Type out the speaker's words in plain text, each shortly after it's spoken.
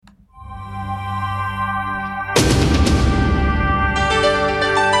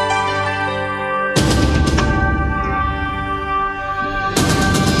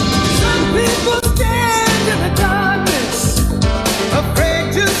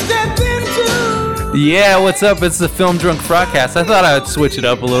Yeah, what's up? It's the Film Drunk Frogcast. I thought I would switch it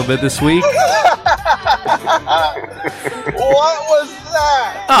up a little bit this week. What was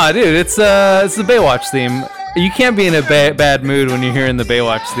that? Oh, dude, it's the Baywatch theme. You can't be in a bad mood when you're hearing the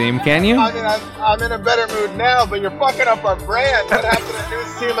Baywatch theme, can you? I mean, I'm in a better mood now, but you're fucking up our brand. What happened to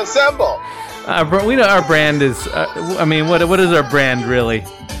News Team Assemble? We know our brand is. What is our brand really?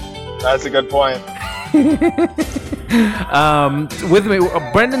 That's a good point. With me,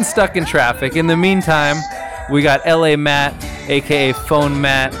 Brendan's stuck in traffic. In the meantime, we got LA Matt, aka Phone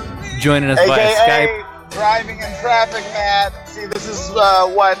Matt, joining us via Skype. Driving in traffic, Matt. See, this is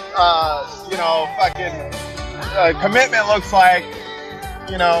what fucking commitment looks like.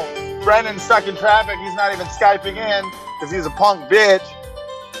 You know, Brendan's stuck in traffic. He's not even Skyping in because he's a punk bitch.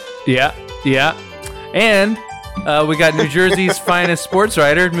 Yeah. And we got New Jersey's finest sports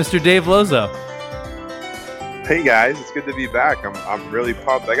writer, Mr. Dave Lozo. Hey guys, it's good to be back. I'm really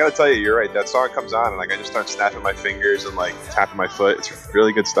pumped. I gotta tell you, you're right. That song comes on and I just start snapping my fingers and tapping my foot. It's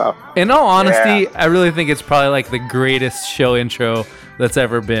really good stuff. In all honesty, I really think it's probably the greatest show intro that's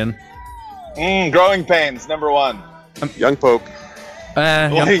ever been. Growing Pains, number one. Young Pope.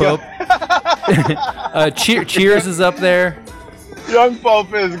 Young Pope. Cheers is up there. Young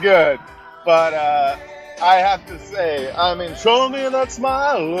Pope is good, but I have to say, show me that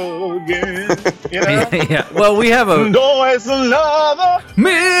smile again. You know? Yeah. Well, we have a don't waste another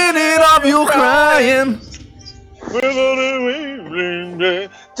minute of you crying.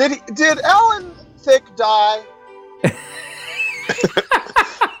 Did Alan Thicke die?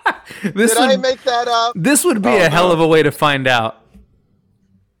 Did I make that up? This would be a hell of a way to find out.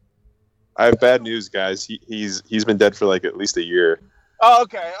 I have bad news, guys. He's been dead for at least a year. Oh,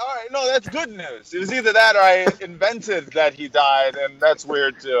 okay. All right. No, that's good news. It was either that or I invented that he died, and that's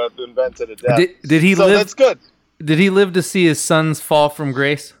weird to have invented a death. Did he live? So that's good. Did he live to see his sons fall from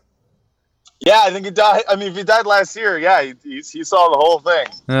grace? Yeah, I think he died. I mean, if he died last year, yeah, he saw the whole thing.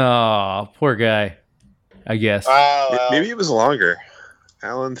 Oh, poor guy. I guess. Well. Maybe it was longer.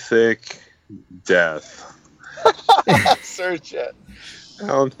 Alan Thicke, death. Search it.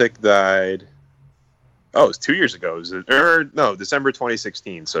 Alan Thicke died. Oh, it was 2 years ago. December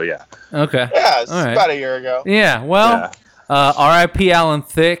 2016. So yeah. Okay. Yeah, it's about a year ago. Yeah. Well, R.I.P. Alan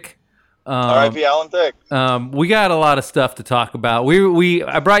Thicke. R.I.P. Alan Thicke. We got a lot of stuff to talk about.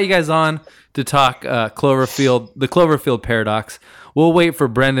 I brought you guys on to talk the Cloverfield paradox. We'll wait for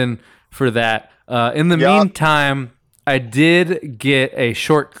Brendan for that. In the meantime, I did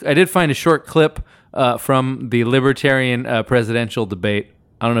find a short clip from the Libertarian presidential debate.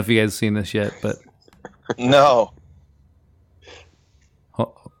 I don't know if you guys have seen this yet, but. No.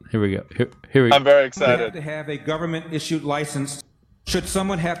 Oh, here we go. Here we go. I'm very excited. Should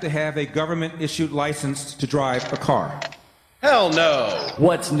someone have to have a government-issued license to drive a car? Hell no.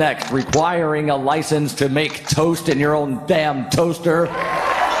 What's next? Requiring a license to make toast in your own damn toaster?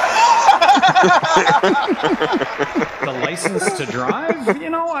 The license to drive?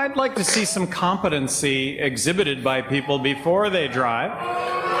 I'd like to see some competency exhibited by people before they drive.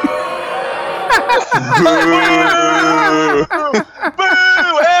 Boo!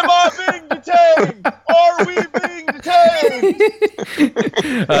 Am I being detained? Are we being detained?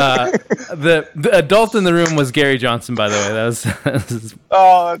 The adult in the room was Gary Johnson, by the way. That was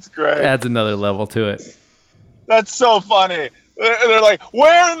that's great. Adds another level to it. That's so funny. They're like,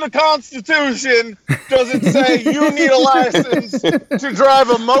 where in the Constitution does it say you need a license to drive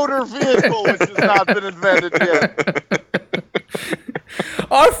a motor vehicle, which has not been invented yet?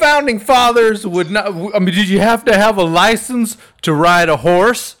 Our founding fathers would not. Did you have to have a license to ride a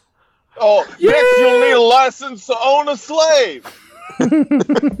horse? Oh, yeah. Bitch, you'll need a license to own a slave.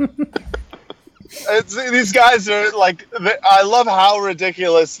 These guys are I love how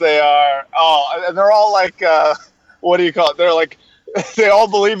ridiculous they are. Oh, and they're all what do you call it? They're they all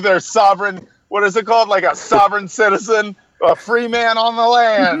believe they're sovereign. What is it called? Like a sovereign citizen, a free man on the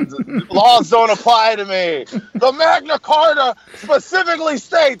land. Laws don't apply to me. The Magna Carta specifically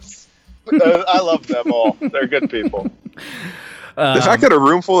states. I love them all. They're good people. The fact that a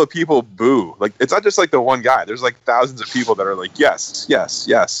room full of people boo, it's not just the one guy. There's thousands of people that are yes. Yeah.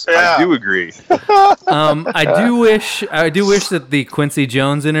 I do agree. I do wish that the Quincy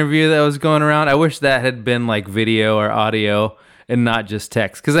Jones interview that was going around, I wish that had been video or audio and not just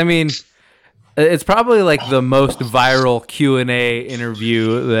text. Because it's probably the most viral Q&A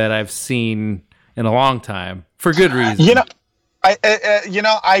interview that I've seen in a long time for good reason.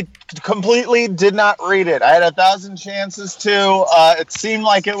 I completely did not read it. I had 1,000 chances to. It seemed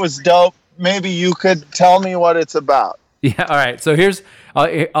like it was dope. Maybe you could tell me what it's about. Yeah, all right. So here's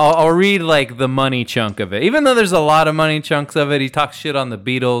I'll read like the money chunk of it. Even though there's a lot of money chunks of it, he talks shit on the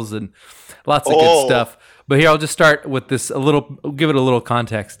Beatles and lots of good stuff. But here, I'll just start with this give it a little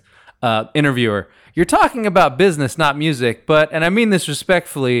context. Interviewer, you're talking about business, not music, and I mean this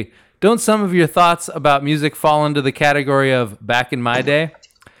respectfully, don't some of your thoughts about music fall into the category of back in my day?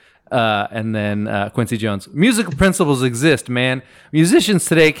 And then Quincy Jones, musical principles exist, man. Musicians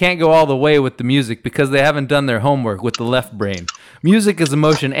today can't go all the way with the music because they haven't done their homework with the left brain. Music is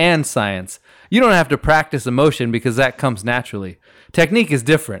emotion and science. You don't have to practice emotion because that comes naturally. Technique is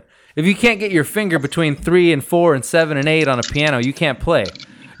different. If you can't get your finger between 3 and 4 and 7 and 8 on a piano, you can't play.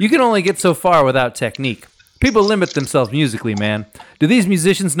 You can only get so far without technique. People limit themselves musically, man. Do these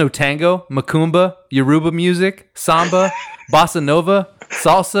musicians know tango, macumba, Yoruba music, samba, bossa nova,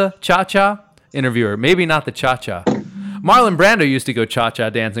 salsa, cha-cha? Interviewer, maybe not the cha-cha. Marlon Brando used to go cha-cha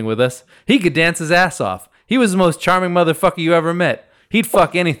dancing with us. He could dance his ass off. He was the most charming motherfucker you ever met. He'd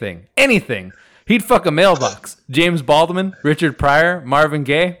fuck anything. Anything. He'd fuck a mailbox. James Baldwin, Richard Pryor, Marvin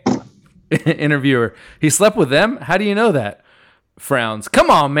Gaye. Interviewer, he slept with them? How do you know that? Frowns. Come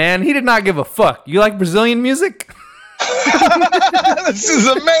on, man. He did not give a fuck. You like Brazilian music? This is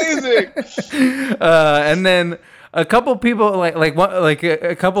amazing. And then a couple people,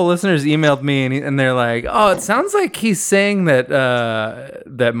 a couple listeners emailed me, and they're like, "Oh, it sounds like he's saying that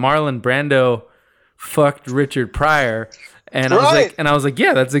that Marlon Brando fucked Richard Pryor." And I was like,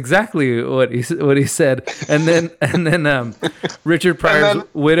 yeah, that's exactly what he said. And then Richard Pryor's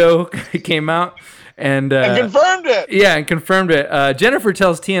widow came out and confirmed it. Yeah, and confirmed it. Jennifer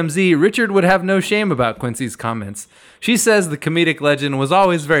tells TMZ Richard would have no shame about Quincy's comments. She says the comedic legend was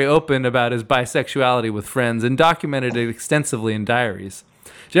always very open about his bisexuality with friends and documented it extensively in diaries.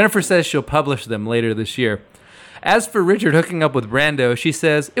 Jennifer says she'll publish them later this year. As for Richard hooking up with Brando, she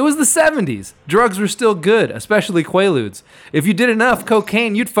says, it was the 70s. Drugs were still good, especially Quaaludes. If you did enough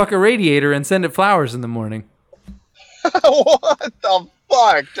cocaine, you'd fuck a radiator and send it flowers in the morning. What the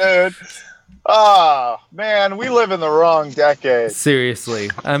fuck, dude? Oh, man, we live in the wrong decade.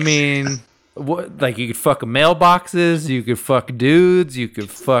 Seriously. I mean, what? Like, you could fuck mailboxes, you could fuck dudes, you could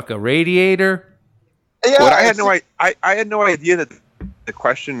fuck a radiator. Yeah, but I had no idea that the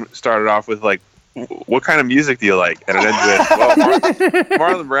question started off with, like, what kind of music do you like? And it ends with,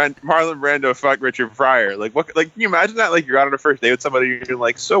 well, Marlon Brando fucked Richard Pryor. Like, what? Like, can you imagine that? Like, you're out on a first date with somebody, and you're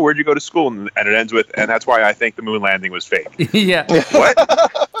like, so where'd you go to school? And it ends with, and that's why I think the moon landing was fake. Yeah.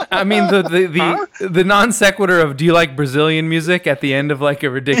 What? I mean, the non sequitur of do you like Brazilian music at the end of like a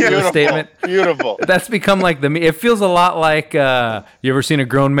ridiculous statement. Beautiful. That's become like it feels a lot like you ever seen A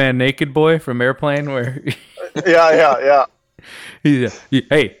Grown Man Naked Boy from Airplane where Yeah.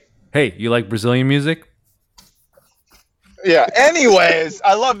 Hey, you like Brazilian music? Yeah. Anyways,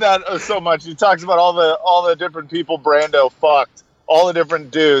 I love that so much. He talks about all the different people Brando fucked, all the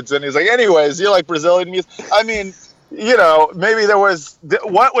different dudes, and he's like, anyways, you like Brazilian music? I mean, you know, maybe there was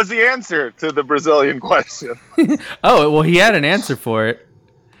what was the answer to the Brazilian question? Oh, well, he had an answer for it.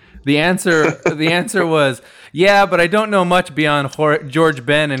 The answer was, yeah, but I don't know much beyond George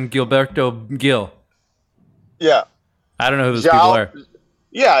Ben and Gilberto Gil. Yeah. I don't know who those people are.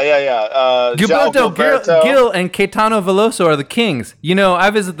 Yeah. Gilberto Gil and Caetano Veloso are the kings. You know, I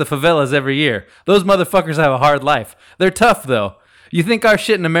visit the favelas every year. Those motherfuckers have a hard life. They're tough, though. You think our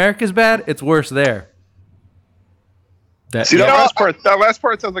shit in America's bad? It's worse there. That last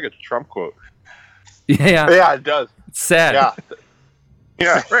part sounds like a Trump quote. Yeah, it does. It's sad.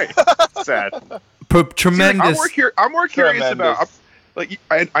 Yeah, right. Sad. Tremendous. See, like, I'm more curious about... Like,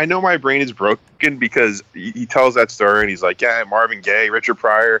 I know my brain is broken because he tells that story and he's like, yeah, Marvin Gaye, Richard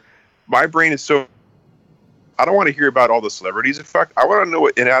Pryor. My brain is so... I don't want to hear about all the celebrities he fucked. I want to know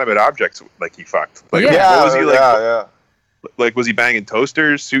what inanimate objects like he fucked. Like, what was he like? Like, was he banging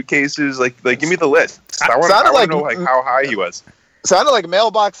toasters, suitcases? Like, give me the list. I want to know like how high he was. Sounded like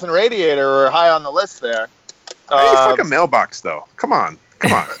mailbox and radiator were high on the list there. How do you fuck a mailbox though? Come on.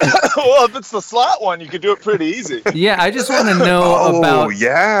 Well, if it's the slot one, you could do it pretty easy. Yeah, I just want to know about...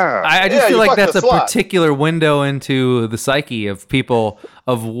 yeah. I just feel like that's a particular window into the psyche of people,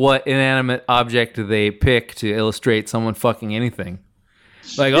 of what inanimate object they pick to illustrate someone fucking anything.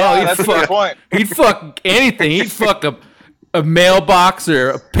 Like, he'd fuck anything. He'd fuck a mailbox or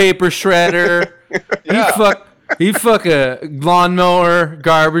a paper shredder. He'd fuck a lawnmower,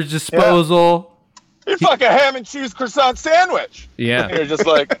 garbage disposal. He'd fuck a ham and cheese croissant sandwich. Yeah. And you're just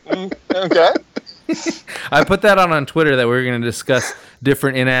like, okay. I put that on Twitter that we were going to discuss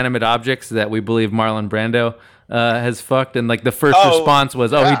different inanimate objects that we believe Marlon Brando has fucked. And like the first response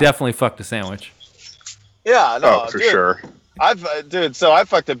was, he definitely fucked a sandwich. Yeah, no, for sure. Dude, so I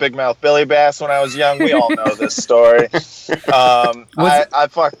fucked a big mouth Billy Bass when I was young. We all know this story. I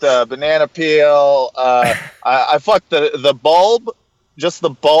fucked a banana peel. I fucked the bulb, just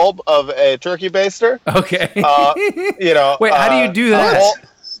the bulb of a turkey baster. Okay. Wait, how do you do that?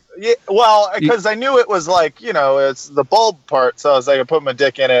 Because I knew it was like, it's the bulb part. So I was like, I put my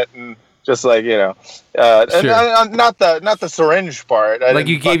dick in it and just like, Sure. and not the syringe part. Like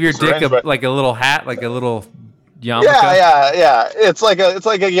you gave your dick a little hat, like a little yarmulke? Yeah. It's like a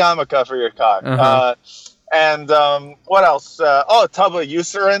yarmulke for your cock. Uh-huh. And what else? A tub of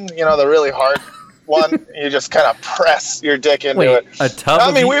Eucerin, the really hard one. You just kind of press your dick into it. A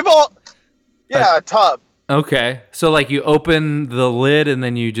tub? A tub. Okay. So like you open the lid and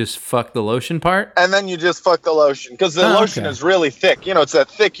then you just fuck the lotion part? And then you just fuck the lotion because the lotion is really thick. It's that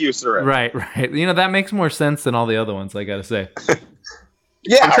thick Eucerin. Right. That makes more sense than all the other ones, I got to say.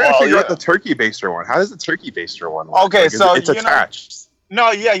 Yeah, I'm trying to figure out the turkey baster one. How does the turkey baster one work? Okay, so it's attached.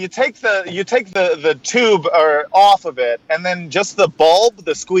 You take the tube off of it, and then just the bulb,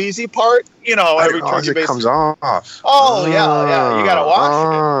 the squeezy part. Every turkey baster comes off. Oh yeah, you gotta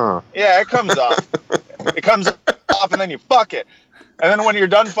wash it. Yeah, it comes off. It comes off, and then you fuck it. And then when you're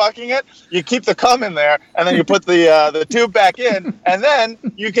done fucking it, you keep the cum in there, and then you put the tube back in, and then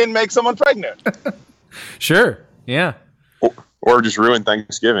you can make someone pregnant. Sure. Yeah. Or just ruin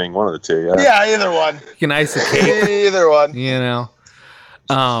Thanksgiving, one of the two. Yeah, either one. You can ice a cake. Either one.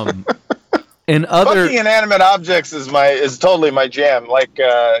 In other fucking inanimate objects is totally my jam. Like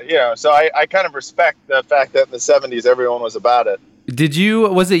so I kind of respect the fact that in the 70s everyone was about it.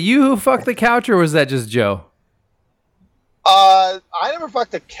 Was it you who fucked the couch or was that just Joe? I never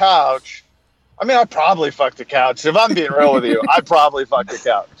fucked a couch. I mean, I probably fucked a couch. If I'm being real with you, I probably fucked a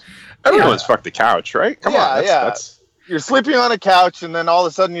couch. Everyone's fucked the couch, right? Come on. That's... You're sleeping on a couch, and then all of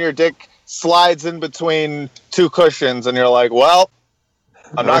a sudden your dick slides in between two cushions, and you're like, "Well,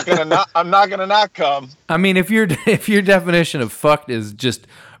 I'm not gonna not come." I mean, if your definition of fucked is just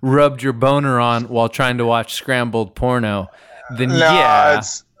rubbed your boner on while trying to watch scrambled porno, then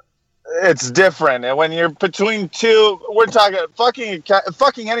it's different. And when you're between two, we're talking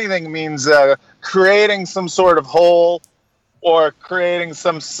fucking anything means creating some sort of hole or creating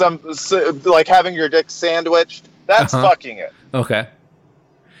some like having your dick sandwiched. That's fucking it. Okay.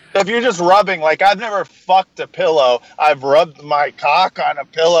 If you're just rubbing, like I've never fucked a pillow. I've rubbed my cock on a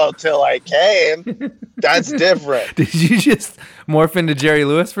pillow till I came. That's different. Did you just morph into Jerry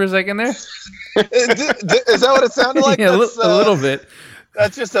Lewis for a second there? Is that what it sounded like? Yeah, a little bit.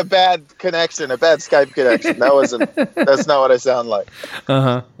 That's just a bad connection, a bad Skype connection. That's not what I sound like.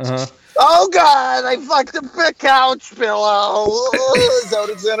 Oh God, I fucked a couch pillow. Is that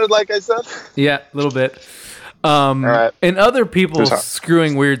what it sounded like I said? Yeah, a little bit. All right. In other people's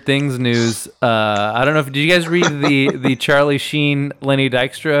screwing weird things news, I don't know did you guys read the Charlie Sheen, Lenny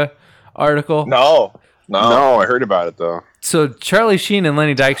Dykstra article? No, I heard about it though. So Charlie Sheen and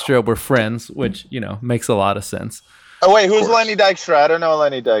Lenny Dykstra were friends, which makes a lot of sense. Oh wait, who's Lenny Dykstra? I don't know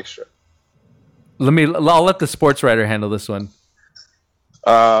Lenny Dykstra. I'll let the sports writer handle this one.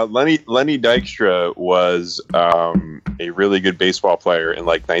 Lenny Dykstra was a really good baseball player in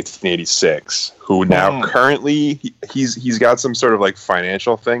like 1986. Who now currently he's got some sort of like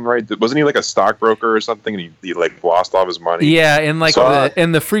financial thing, right? Wasn't he like a stockbroker or something? And he like lost all of his money. Yeah, in like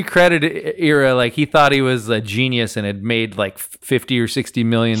in the free credit era, like he thought he was a genius and had made like $50 or $60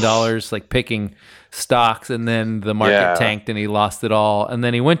 million like picking stocks, and then the market tanked and he lost it all, and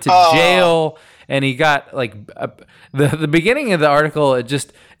then he went to jail. And he got like the beginning of the article.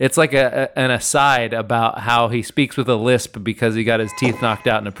 It's like an aside about how he speaks with a lisp because he got his teeth knocked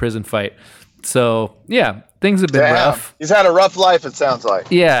out in a prison fight. So yeah, things have been rough. He's had a rough life, it sounds like.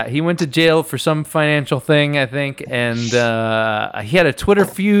 Yeah, he went to jail for some financial thing, I think, and he had a Twitter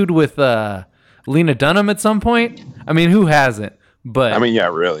feud with Lena Dunham at some point. I mean, who hasn't? But I mean, yeah,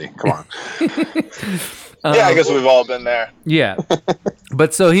 really. Come on. Yeah, I guess we've all been there. Yeah,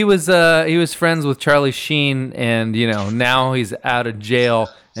 but so he was friends with Charlie Sheen, and now he's out of jail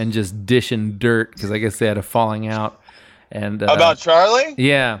and just dishing dirt because I guess they had a falling out. And about Charlie?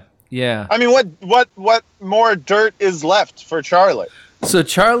 Yeah. I mean, what more dirt is left for Charlie? So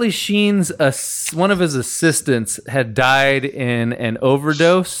Charlie Sheen's one of his assistants had died in an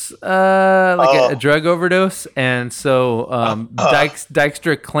overdose, a drug overdose, and so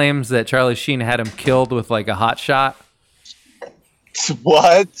Dykstra claims that Charlie Sheen had him killed with like a hot shot.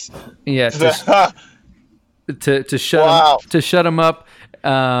 What? Yeah, to shut him up.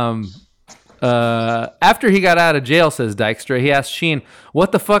 After he got out of jail, says Dykstra, he asked Sheen,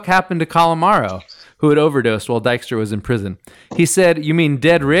 "What the fuck happened to Calamaro, who had overdosed while Dykstra was in prison?" He said, "You mean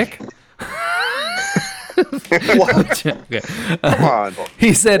Dead Rick?" Okay. Come on.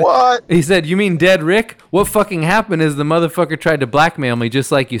 He said, What? He said, you mean Dead Rick? What fucking happened is the motherfucker tried to blackmail me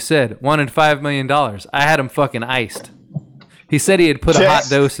just like you said. Wanted $5 million. I had him fucking iced. He said he had put a hot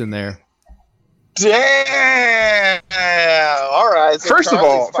dose in there. Damn. All right. So First of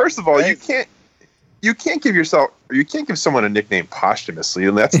all, crazy. you can't give someone a nickname posthumously,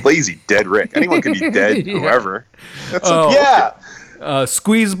 and that's lazy. Dead Rick. Anyone can be dead. Yeah. Whoever. That's Yeah.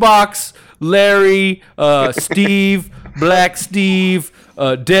 Squeezebox, Larry, Steve, Black Steve,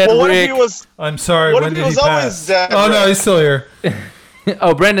 Dead Well, what Rick. if he was? I'm sorry. What When if he did was he always pass? dead? Oh no, he's still here.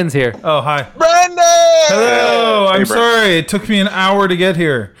 Oh, Brendan's here. Oh hi. Brendan. Hello. I'm Brent. sorry. It took me an hour to get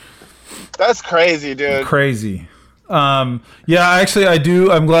here. That's crazy, dude. Crazy. Yeah, actually, I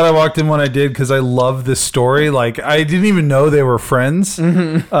do. I'm glad I walked in when I did because I love this story. Like, I didn't even know they were friends.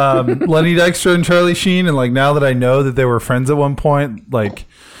 Lenny Dykstra and Charlie Sheen, and like now that I know that they were friends at one point, like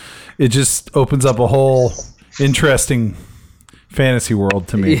it just opens up a whole interesting fantasy world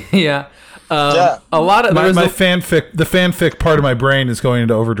to me. Yeah. Yeah. A lot of My the fanfic part of my brain is going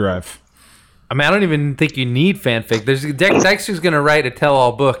into overdrive. I mean, I don't even think you need fanfic. Dexter's going to write a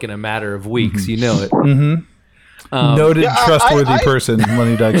tell-all book in a matter of weeks. You know it. Noted, Yeah, trustworthy I- person,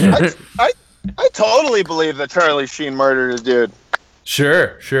 Lenny Dykstra. I totally believe that Charlie Sheen murdered a dude.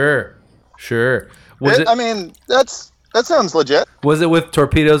 Sure. Was I mean, that sounds legit. it with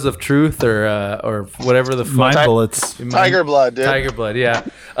torpedoes of truth or whatever the fuck? Mind bullets. Tiger blood, dude. Tiger blood, yeah.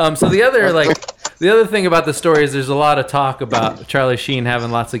 So the other thing about the story is there's a lot of talk about Charlie Sheen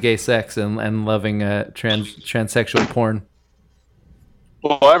having lots of gay sex and loving transsexual porn.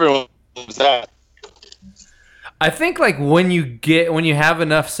 Well, everyone knows that. I think like when you have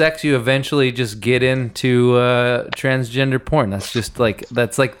enough sex, you eventually just get into transgender porn. That's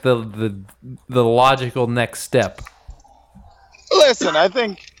like the logical next step. Listen, I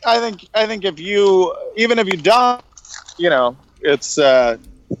think if you, even if you don't, you know, it's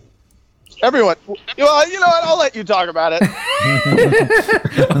everyone. Well, you know what? I'll let you talk about it.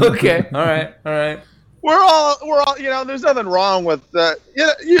 Okay. All right. We're all. You know, there's nothing wrong with that.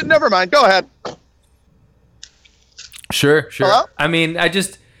 You never mind. Go ahead. Sure. Hello? I mean,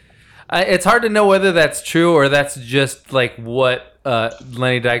 it's hard to know whether that's true or that's just like what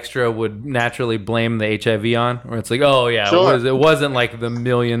Lenny Dykstra would naturally blame the HIV on, or it's like, oh yeah, Sure. it wasn't like the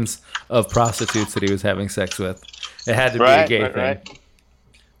millions of prostitutes that he was having sex with. It had to be a gay thing. Right.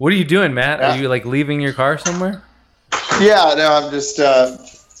 What are you doing, Matt? Yeah. Are you like leaving your car somewhere? Yeah, no, I'm just.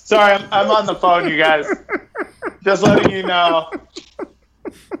 Sorry, I'm on the phone, you guys. Just letting you know.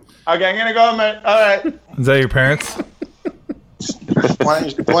 Okay, I'm gonna go. All right. Is that your parents? Why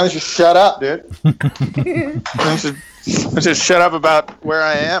don't you shut up, dude? Why don't you just shut up about where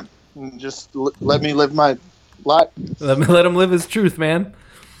I am and just let me live my life. Let him live his truth, man.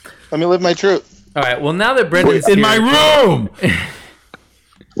 Let me live my truth. All right. Well, now that Brendan's In here, my room.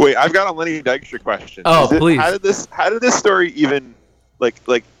 Wait, I've got a Lenny Dykstra question. Oh, please. How did this story even like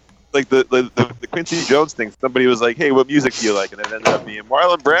the Quincy Jones thing? Somebody was like, "Hey, what music do you like?" And it ended up being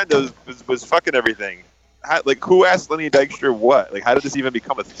Marlon Brando was fucking everything. Who asked Lenny Dykstra what? Like, how did this even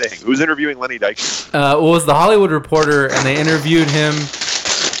become a thing? Who's interviewing Lenny Dykstra? it was the Hollywood Reporter, and they interviewed him.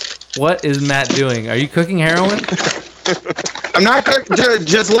 What is Matt doing? Are you cooking heroin? I'm not cooking.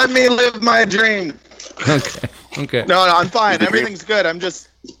 Just let me live my dream. Okay. No, I'm fine. Everything's good. I'm just.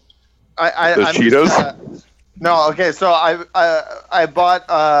 Those I'm Cheetos? Just, no, okay. So I bought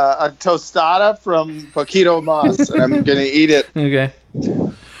a tostada from Paquito Mas, and I'm gonna eat it. Okay.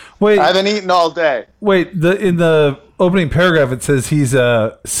 Wait, I haven't eaten all day. wait. In the opening paragraph, it says he's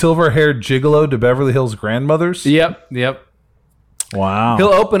a silver-haired gigolo to Beverly Hills grandmothers. Yep. Wow. He'll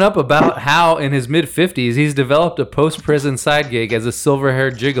open up about how in his mid-50s he's developed a post-prison side gig as a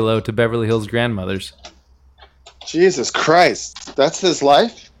silver-haired gigolo to Beverly Hills grandmothers. Jesus Christ, that's his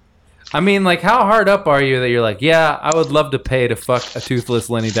life. I mean, like, how hard up are you that you're like, yeah, I would love to pay to fuck a toothless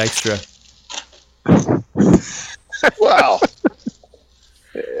Lenny Dykstra? Wow.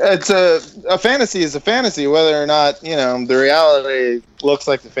 It's a fantasy is a fantasy, whether or not, you know, the reality looks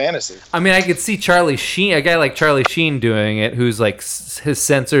like the fantasy. I mean, I could see Charlie Sheen, a guy like Charlie Sheen doing it, who's like, his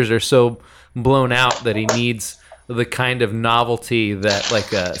sensors are so blown out that he needs the kind of novelty that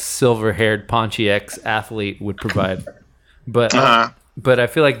like a silver-haired Pontiac athlete would provide. But but I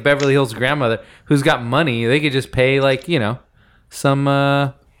feel like Beverly Hills grandmother, who's got money, they could just pay like, you know, some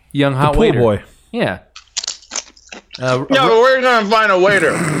young hot Pool waiter. boy. Yeah. Yeah, but where are you gonna find a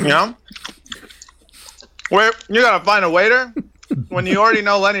waiter? You know, where you gotta find a waiter when you already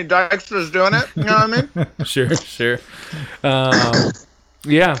know Lenny Dykstra's doing it. You know what I mean? Sure.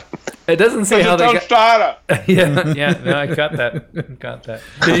 Yeah. It doesn't say how they tostada. Yeah. No, I got that. Got that.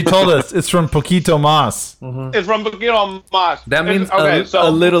 He told us it's from Poquito Mas. It's from Poquito Mas. That means so, a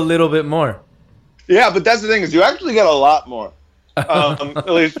little bit more. Yeah, but that's the thing is you actually get a lot more. At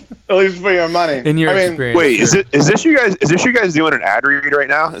least for your money. In your experience. Wait, sure. is this you guys doing an ad read right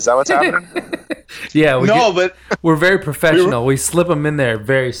now? Is that what's happening? Yeah. But we're very professional. We slip them in there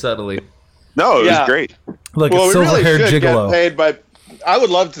very subtly. No, it was great. Like well, a silver-haired really should gigolo. get paid by. I would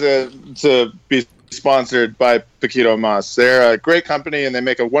love to be sponsored by Poquito Mas. They're a great company and they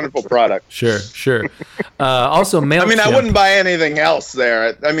make a wonderful product. Sure. Also, MailChimp. I mean, I wouldn't buy anything else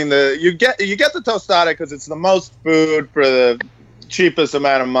there. I mean, you get the tostada because it's the most food for the cheapest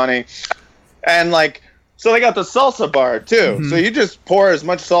amount of money, and so they got the salsa bar too. Mm-hmm. So you just pour as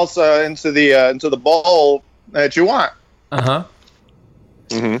much salsa into the bowl that you want. Mm-hmm.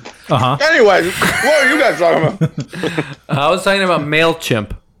 Anyway, what are you guys talking about? I was talking about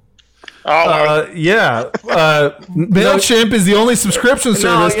MailChimp. MailChimp is the only subscription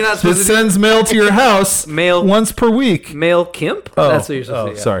service that sends mail to your house once per week. MailChimp? That's what you're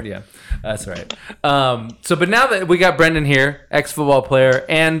supposed to say. Sorry. Yeah, that's right. But now that we got Brendan here, ex-football player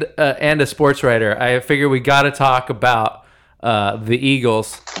and a sports writer, I figure we got to talk about the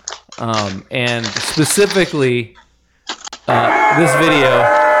Eagles and specifically this video.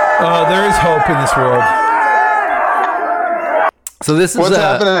 There is hope in this world. So this is what's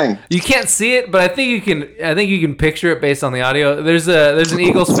happening. You can't see it, but I think you can picture it based on the audio. There's an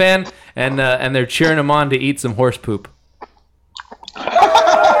Eagles fan, and they're cheering him on to eat some horse poop.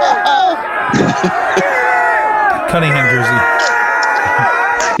 Cunningham jersey.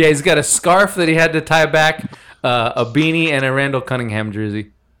 Yeah, he's got a scarf that he had to tie back, a beanie, and a Randall Cunningham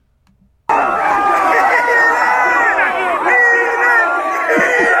jersey.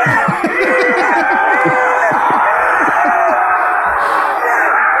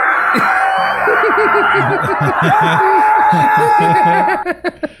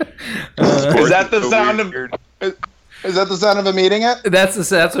 Is that the sound of? Is that the sound of him eating it? That's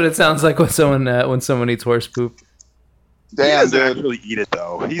what it sounds like when someone eats horse poop. Damn, he doesn't dude. actually eat it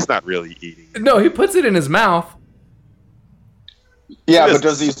though. He's not really eating it. No, he puts it in his mouth. Yeah, but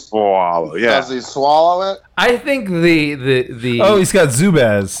does he swallow? Yeah. Does he swallow it? I think the Oh, he's got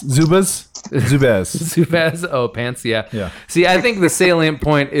Zubaz. Zubaz. Oh, pants. Yeah. See, I think the salient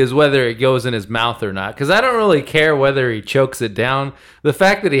point is whether it goes in his mouth or not, because I don't really care whether he chokes it down. The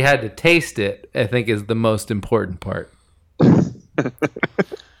fact that he had to taste it, I think, is the most important part.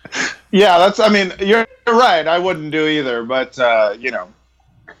 Yeah, I mean, you're right. I wouldn't do either, but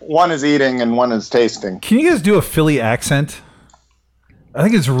one is eating and one is tasting. Can you guys do a Philly accent? I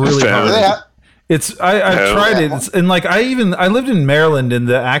think it's really hard. I've tried it, and I lived in Maryland, and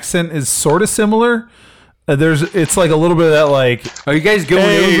the accent is sort of similar. It's like a little bit of that, like, are you guys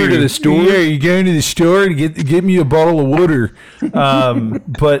going over to the store? Yeah, you going to the store to get me a bottle of water.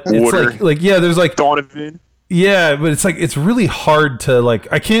 But it's like there's like Donovan. Yeah, but it's like it's really hard to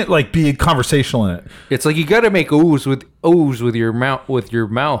I can't be conversational in it. It's like you got to make oohs with your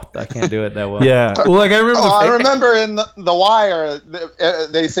mouth. I can't do it that well. Yeah, well, I remember in the Wire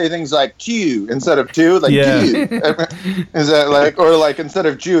they say things like Q instead of two, like Q. Is that or instead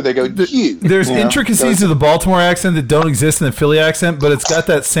of Jew they go Q? There's intricacies of the Baltimore accent that don't exist in the Philly accent, but it's got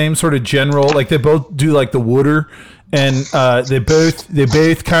that same sort of general. They both do the wooder. And they both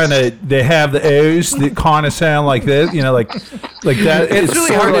kind of have the O's that kind of sound like this, like that. It's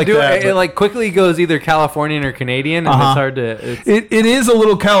really hard to do it. It quickly goes either Californian or Canadian, and it's hard to. It is a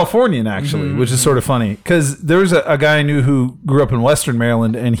little Californian actually, which is sort of funny because there was a guy I knew who grew up in Western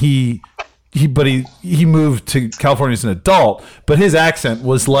Maryland, and he moved to California as an adult, but his accent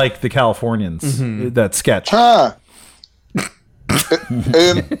was like the Californians. That sketch. Oh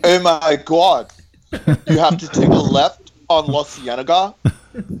my God. You have to take a left on La Cienega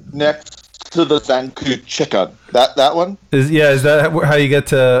next to the Zanku Chicken. That one? Is that how you get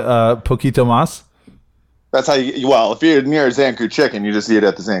to Poquito Mas? That's how you. Well, if you're near Zanku Chicken, you just eat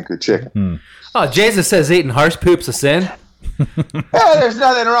at the Zanku Chicken. Oh, Jesus says eating horse poop's a sin. Yeah, there's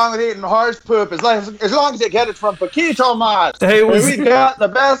nothing wrong with eating horse poop as long as you get it from Poquito Mas. Hey, we got the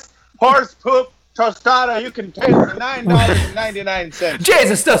best horse poop tostada you can pay for $9.99.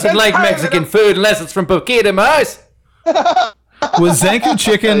 Jesus doesn't like Mexican food unless it's from Poquito Mas. Was Zanku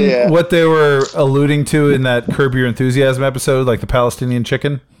chicken what they were alluding to in that Curb Your Enthusiasm episode, like the Palestinian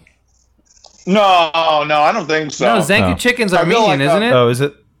chicken? No, I don't think so. No, Zanku chicken's Armenian, isn't it? Oh, is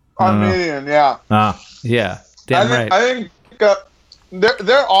it? Armenian, yeah. Yeah, damn right. I think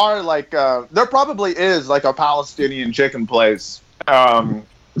there are there probably is a Palestinian chicken place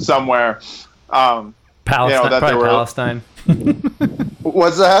somewhere. Palestine.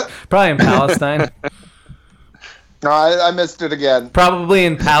 What's that? Probably in Palestine. No, I missed it again. Probably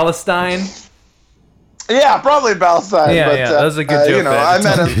in Palestine. Yeah, probably in Palestine. Yeah, but, yeah, that was a good joke. You know, I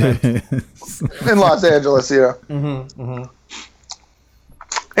met him in Los Angeles. You know.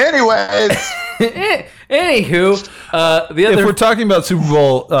 Anyways. Anywho, the other. If we're talking about Super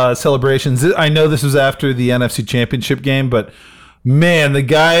Bowl celebrations, I know this was after the NFC Championship game, but man, the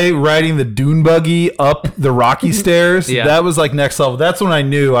guy riding the dune buggy up the Rocky stairs, that was like next level. That's when I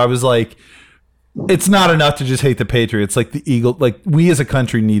knew. I was like, it's not enough to just hate the Patriots. Like the Eagle, like we as a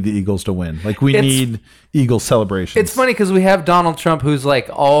country need the Eagles to win. Like we need Eagles celebrations. It's funny because we have Donald Trump, who's like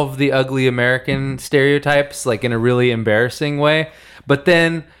all of the ugly American stereotypes, like in a really embarrassing way. But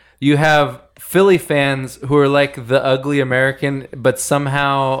then you have Philly fans who are like the ugly American, but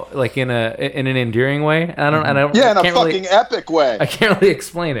somehow like in an endearing way. I don't. Yeah, in a fucking epic way. I can't really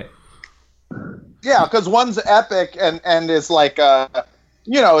explain it. Yeah, because one's epic and is like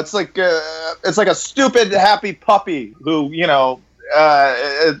it's like a stupid happy puppy who there's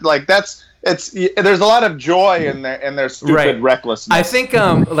a lot of joy in their stupid recklessness. I think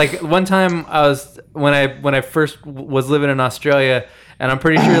like one time when I first was living in Australia, and I'm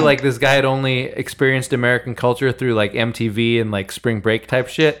pretty sure like this guy had only experienced American culture through like MTV and like Spring Break type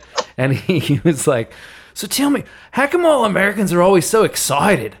shit, and he was like, "So tell me, how come all Americans are always so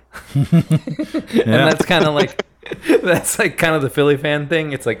excited?" And that's kind of like kind of the Philly fan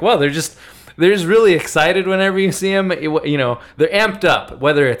thing. It's like, well, they're just really excited whenever you see them. You know, they're amped up,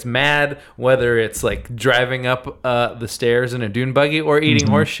 whether it's mad, whether it's like driving up the stairs in a dune buggy or eating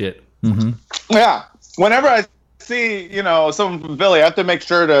horse shit. Mm-hmm. Yeah. Whenever I see, someone from Philly, I have to make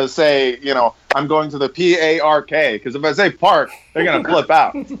sure to say, I'm going to the PARK, because if I say park, they're going to flip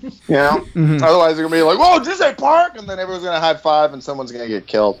out. Mm-hmm. Otherwise they're going to be like, whoa, did you say park? And then everyone's going to high five and someone's going to get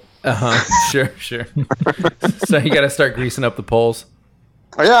killed. Sure. So you got to start greasing up the poles.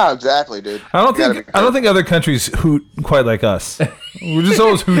 Oh, yeah, exactly, dude. I don't think other countries hoot quite like us. We're just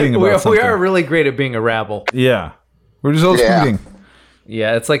always hooting about something. We are really great at being a rabble. Yeah. We're just always hooting.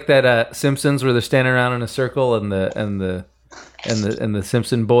 Yeah, it's like that Simpsons where they're standing around in a circle and the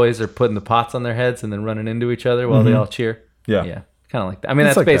Simpson boys are putting the pots on their heads and then running into each other while they all cheer. Yeah, kind of like that. I mean,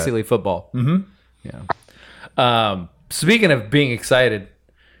 that's like basically football. Mm-hmm. Yeah. Speaking of being excited,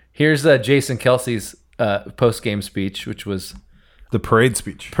 here's Jason Kelsey's post-game speech, which was the parade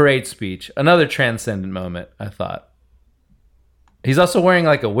speech. Another transcendent moment, I thought. He's also wearing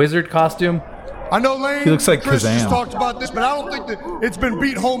like a wizard costume. I know Lane, he looks like Chris Kazam. just talked about this, but I don't think that it's been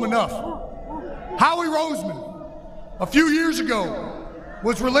beat home enough. Howie Roseman, a few years ago,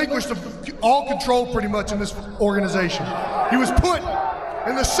 was relinquished of all control pretty much in this organization. He was put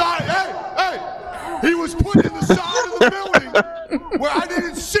in the side, he was put in the side of the building where I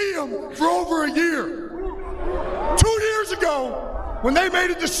didn't see him for over a year. 2 years ago, when they made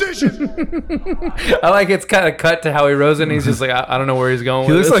a decision. I like it's kind of cut to Howie Rosen. He's just like, I don't know where he's going.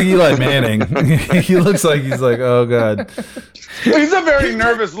 He looks like Eli Manning. He looks like he's like, oh God. He's a very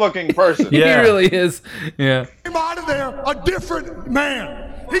nervous looking person. Yeah. He really is. Yeah. He came out of there a different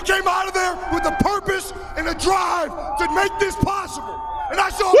man. He came out of there with a purpose and a drive to make this possible. And I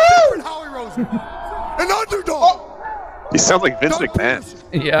saw a different Howie Rosen. An underdog. He sounds like Vince McMahon.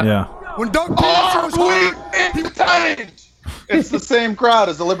 Yeah. When Doug Peterson was hurt, he was It's the same crowd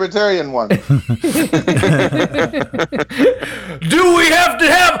as the Libertarian one. Do we have to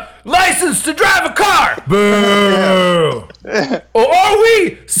have license to drive a car? Boo! Or are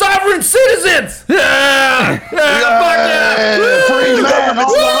we sovereign citizens? Free man,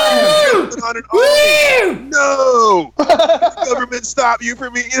 No! Government stop you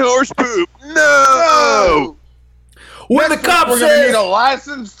from eating horse poop. No! When the cop we're says gonna need a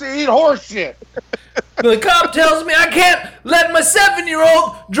license to eat horse shit. The cop tells me I can't let my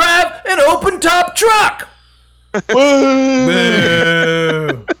 7-year-old drive an open-top truck.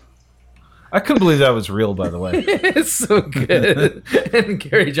 Boo. I couldn't believe that was real, by the way. It's so good. And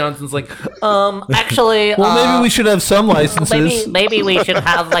Gary Johnson's like, actually, well, maybe we should have some licenses. Maybe we should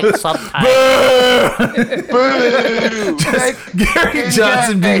have like some type. Boo! Gary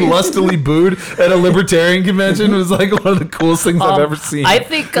Johnson being lustily booed at a libertarian convention was like one of the coolest things I've ever seen. I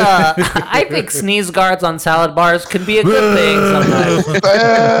think sneeze guards on salad bars could be a good thing sometimes.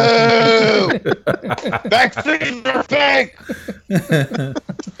 Boo! Vaccines are fake.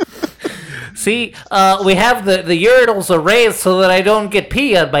 See, we have the urinals are raised so that I don't get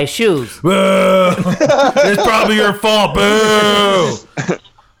pee on my shoes. Boo! It's probably your fault. Boo!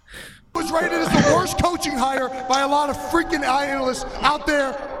 was rated as the worst coaching hire by a lot of freaking analysts out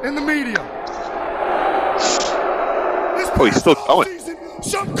there in the media. He's still going. Season,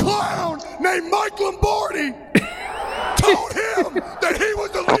 some clown named Mike Lombardi told him that he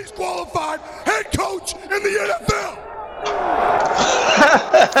was the least qualified head coach in the NFL.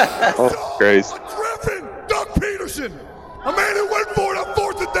 Oh, Grace. Griffin, Doug Peterson, a man who went for it on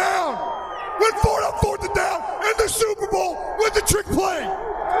 4th and down. Went for it on 4th and down in the Super Bowl with the trick play.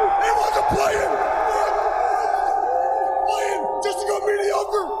 He wasn't playing just to go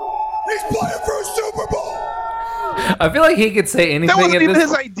mediocre. He's playing for a Super Bowl. I feel like he could say anything. That wasn't at even this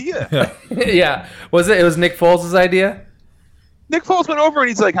his idea. Yeah. Was it? It was Nick Foles' idea? Nick Foles went over and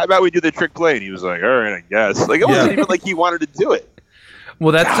he's like, how about we do the trick play? And he was like, all right, I guess. Like, it wasn't even like he wanted to do it.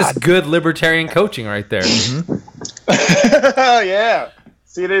 Well, that's just good libertarian coaching right there. Yeah.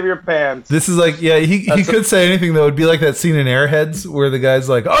 Seat of your pants. This is like, yeah, he could say anything though. It'd be like that scene in Airheads where the guy's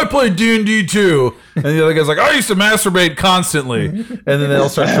like, I played D&D too. And the other guy's like, I used to masturbate constantly. And then they'll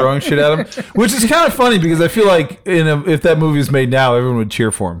start throwing shit at him. Which is kind of funny because I feel like if that movie was made now, everyone would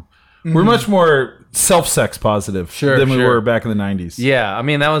cheer for him. We're much more self-sex positive than we were back in the 90s. Yeah, I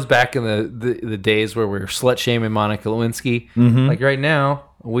mean, that was back in the days where we were slut-shaming Monica Lewinsky. Like right now,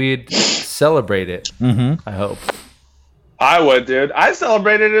 we'd celebrate it, I hope. I would, dude. I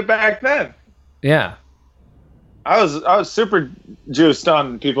celebrated it back then. Yeah. I was super juiced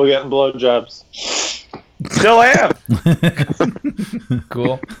on people getting blowjobs. Still am.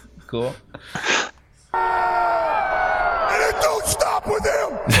 Cool. And it don't stop with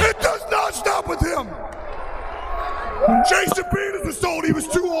him. It does not stop with him. Jason Peters was told he was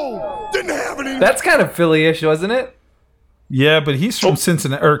too old. Didn't have any. That's kind of Philly-ish, wasn't it? Yeah, but he's from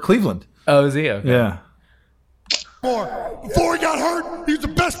Cincinnati or Cleveland. Oh, is he? Okay. Yeah. Before he got hurt, he was the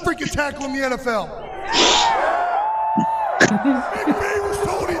best freaking tackle in the NFL. McVay was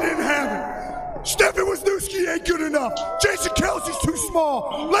told he didn't have it. Stephen Wisniewski ain't good enough. Jason Kelsey's too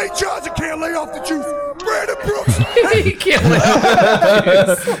small. Lane Johnson can't lay off the juice. Brandon Brooks. He can't lay off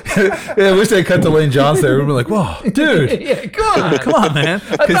the juice. Yeah, I wish they cut to Lane Johnson there. We'd be like, whoa, dude. Yeah, come on, man.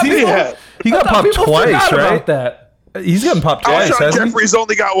 Because he got popped twice, right? About that. He's gotten popped twice, Alshon hasn't Jeffrey's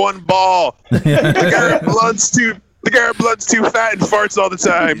only got one ball. The Garrett Blunt's too fat and farts all the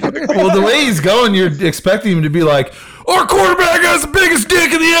time. Well, the way he's going, you're expecting him to be like, our quarterback has the biggest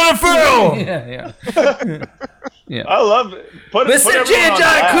dick in the NFL. Yeah. I love it. Listen,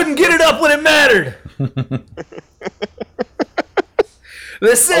 J.J. couldn't get it up when it mattered.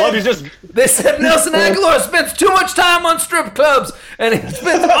 They said Nelson Aguilar spends too much time on strip clubs and he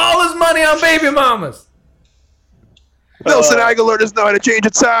spends all his money on baby mamas. Nelson Aguilar doesn't know how to change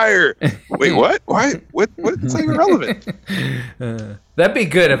a tire. Wait, what? Why? What? It's not even relevant. That'd be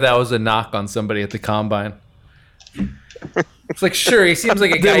good if that was a knock on somebody at the combine. It's like, sure, he seems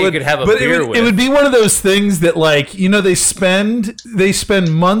like a guy you could have a beer with. It would be one of those things that, like, you know, they spend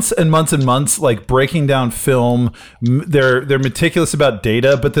months and months and months like breaking down film. They're meticulous about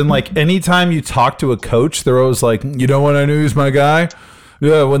data, but then like anytime you talk to a coach, they're always like, you know when I knew he was my guy?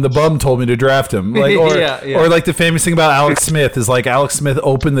 Yeah, when the bum told me to draft him, like, or like the famous thing about Alex Smith is like Alex Smith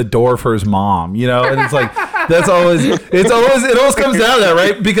opened the door for his mom, you know, and it's like it always comes down to that,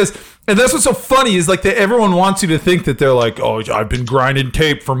 right? Because and that's what's so funny is like that everyone wants you to think that they're like, oh, I've been grinding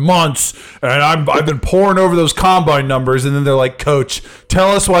tape for months and I've been pouring over those combine numbers, and then they're like, Coach, tell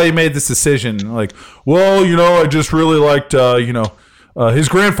us why you made this decision. Like, well, you know, I just really liked, his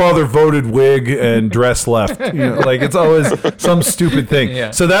grandfather voted wig and dress left. You know, like it's always some stupid thing.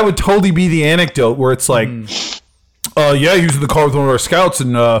 Yeah. So that would totally be the anecdote where it's like, yeah, he was in the car with one of our scouts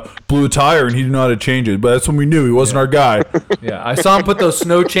and blew a tire and he didn't know how to change it. But that's when we knew he wasn't our guy. Yeah, I saw him put those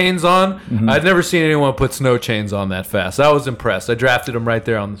snow chains on. I'd never seen anyone put snow chains on that fast. I was impressed. I drafted him right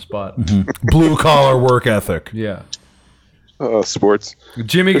there on the spot. Blue collar work ethic. Yeah. Sports.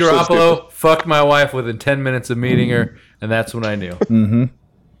 Jimmy Garoppolo fucked my wife within 10 minutes of meeting her, and that's when I knew.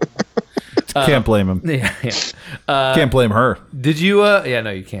 Can't blame him. Yeah. Can't blame her. Did you? Yeah,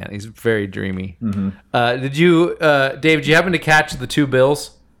 no, you can't. He's very dreamy. Did you, Dave? Did you happen to catch the two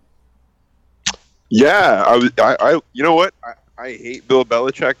Bills? Yeah, I you know what? I hate Bill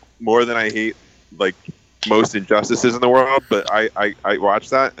Belichick more than I hate like most injustices in the world. But I watched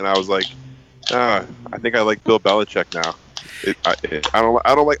that and I was like, I think I like Bill Belichick now. I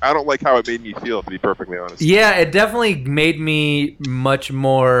don't like how it made me feel, to be perfectly honest. Yeah, it definitely made me much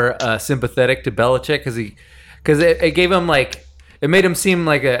more sympathetic to Belichick because it gave him like it made him seem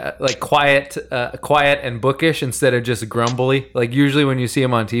like quiet and bookish instead of just grumbly. Like usually when you see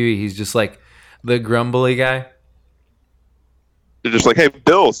him on TV, he's just like the grumbly guy. They're just like, hey,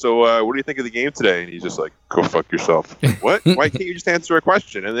 Bill, so what do you think of the game today? And he's just like, go fuck yourself. What? Why can't you just answer a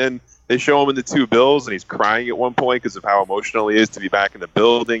question? And then they show him in the two Bills, and he's crying at one point because of how emotional he is to be back in the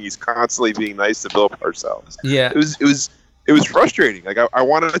building. He's constantly being nice to Bill Parcells. Yeah, it was it was frustrating. Like I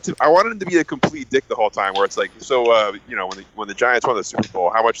wanted him to be a complete dick the whole time. Where it's like, so when the Giants won the Super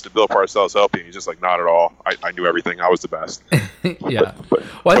Bowl, how much did Bill Parcells help you? He's just like, not at all. I knew everything. I was the best. Yeah.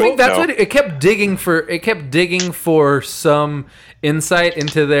 Well, I think that's what it kept digging for. It kept digging for some insight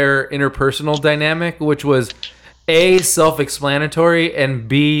into their interpersonal dynamic, which was A, self-explanatory, and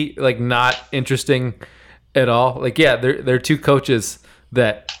B, like not interesting at all. Like, yeah, they're two coaches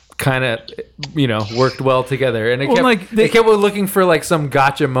that kind of worked well together, and they kept looking for like some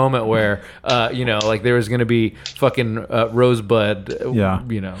gotcha moment where like there was going to be fucking Rosebud.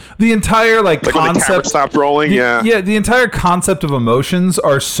 The entire like concept when the camera stopped rolling. The entire concept of emotions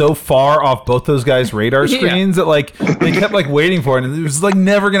are so far off both those guys' radar screens that like they kept like waiting for it, and it was like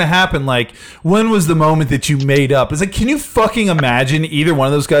never going to happen. Like, when was the moment that you made up? It's like, can you fucking imagine either one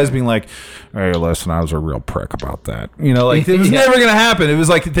of those guys being like, hey, listen, I was a real prick about that. Like, it was never going to happen. It was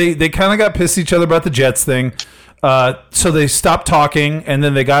like they kind of got pissed at each other about the Jets thing. So they stopped talking, and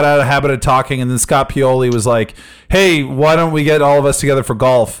then they got out of the habit of talking, and then Scott Pioli was like, hey, why don't we get all of us together for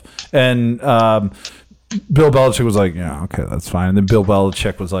golf? And Bill Belichick was like, yeah, okay, that's fine. And then Bill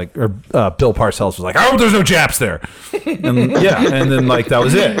Belichick was like, or Bill Parcells was like, I hope there's no Japs there. And and then like that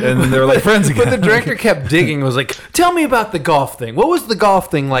was it. And then they were like friends again. But the director kept digging, was like, tell me about the golf thing. What was the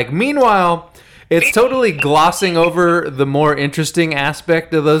golf thing like? Meanwhile, it's totally glossing over the more interesting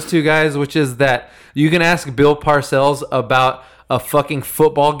aspect of those two guys, which is that you can ask Bill Parcells about a fucking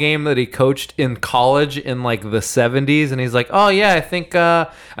football game that he coached in college in like the 70s, and he's like, oh yeah, I think Bill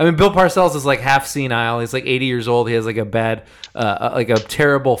Parcells is like half senile. He's like 80 years old. He has like a bad like a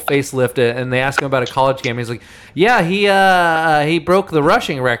terrible facelift, and they ask him about a college game. He's like, yeah, he broke the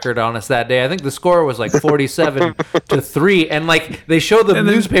rushing record on us that day. I think the score was like 47-3, and like they show the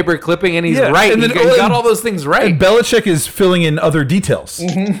newspaper clipping, and he's right. And he got all those things right. And Belichick is filling in other details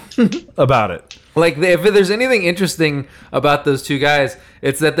about it. Like, if there's anything interesting about those two guys,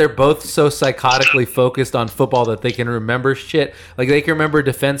 it's that they're both so psychotically focused on football that they can remember shit. Like, they can remember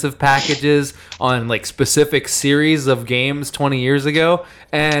defensive packages on, like, specific series of games 20 years ago.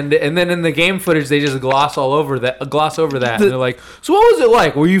 And then in the game footage, they just gloss over that. And they're like, so what was it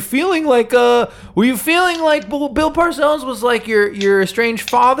like? Were you feeling like Bill Parcells was like your estranged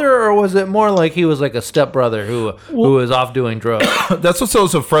father, or was it more like he was like a stepbrother who was off doing drugs? That's what's so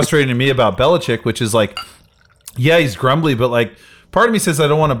frustrating to me about Belichick, which is like, yeah, he's grumbly, but like, part of me says I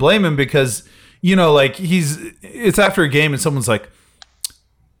don't want to blame him because, like it's after a game and someone's like,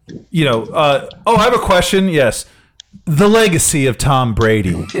 oh, I have a question. Yes. The legacy of Tom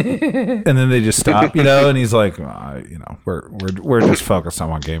Brady. And then they just stop, and he's like, we're just focused on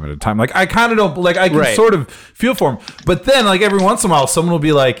one game at a time. Like, I kind of don't, like, I can sort of feel for him. But then, like, every once in a while, someone will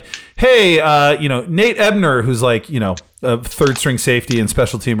be like, hey, Nate Ebner, who's like, a third string safety and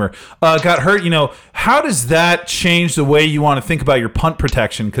special teamer, got hurt. How does that change the way you want to think about your punt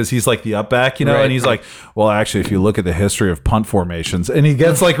protection? Because he's like the up back, and he's like, well, actually, if you look at the history of punt formations, and he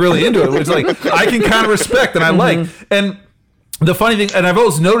gets like really into it, which like I can kind of respect and I like. And the funny thing, and I've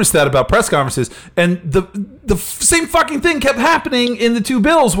always noticed that about press conferences, and the same fucking thing kept happening in the two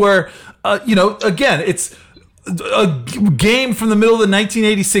Bills where, again, it's a game from the middle of the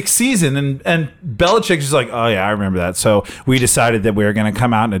 1986 season, and Belichick's just like, oh yeah, I remember that. So we decided that we were going to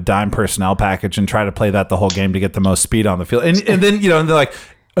come out in a dime personnel package and try to play that the whole game to get the most speed on the field. And then and they're like,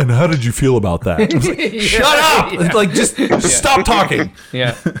 and how did you feel about that? Like, shut up! Yeah. Like, just stop talking.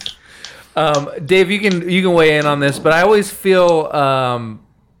 Yeah. Dave, you can weigh in on this, but I always feel like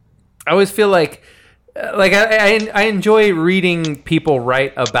I enjoy reading people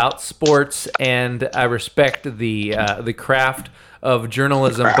write about sports, and I respect the craft of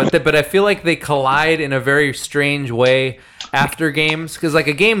journalism, but I feel like they collide in a very strange way after games, because like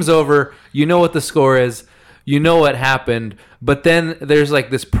a game's over, you know what the score is, you know what happened, but then there's like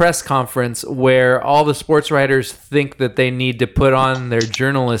this press conference where all the sports writers think that they need to put on their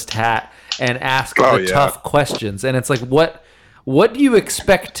journalist hat and ask tough questions, and it's like, what do you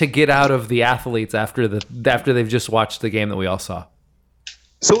expect to get out of the athletes after they've just watched the game that we all saw?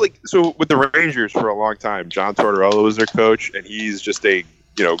 So with the Rangers for a long time, John Tortorella was their coach, and he's just a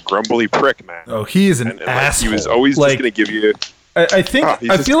grumbly prick, man. Oh, he is an asshole. He was always just going to give you. I feel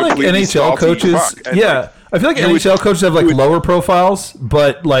like NHL coaches. I feel like NHL coaches have like lower profiles,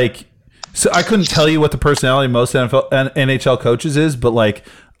 but like, so I couldn't tell you what the personality of most NHL coaches is, but like,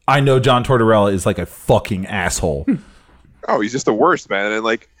 I know John Tortorella is like a fucking asshole. Oh, he's just the worst, man.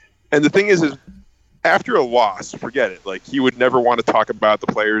 And the thing is after a loss, forget it. Like, he would never want to talk about the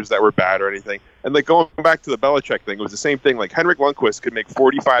players that were bad or anything. And like, going back to the Belichick thing, it was the same thing. Like, Henrik Lundqvist could make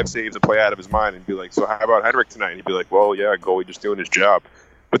 45 saves and play out of his mind and be like, so how about Henrik tonight? And he'd be like, well, yeah, goalie just doing his job.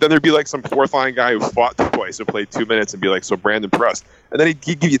 But then there'd be like some fourth line guy who fought twice and played 2 minutes and be like, so Brandon Prust. And then he'd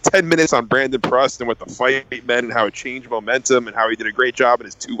give you 10 minutes on Brandon Prust and what the fight meant and how it changed momentum and how he did a great job in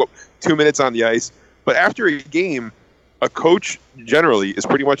his 2 minutes on the ice. But after a game, a coach generally is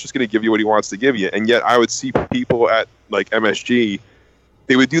pretty much just going to give you what he wants to give you. And yet I would see people at like MSG,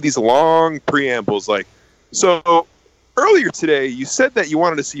 they would do these long preambles like, so earlier today you said that you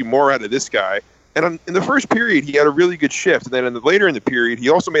wanted to see more out of this guy. And in the first period, he had a really good shift. And then later in the period, he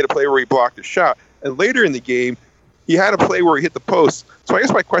also made a play where he blocked a shot. And later in the game, he had a play where he hit the post. So I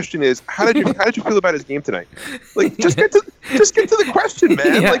guess my question is, how did you feel about his game tonight? Like, just get to the question,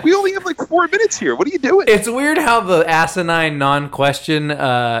 man. Yeah. Like, we only have like 4 minutes here. What are you doing? It's weird how the asinine non-question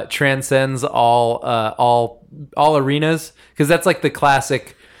transcends all arenas, because that's like the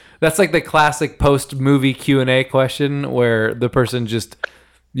classic post-movie Q&A question where the person just,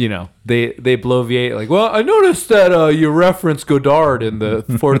 you know, they bloviate like, well, I noticed that you referenced Godard in the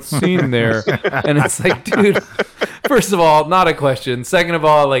fourth scene there. And it's like, dude, first of all, not a question. Second of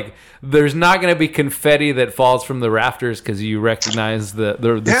all, like, there's not going to be confetti that falls from the rafters because you recognize the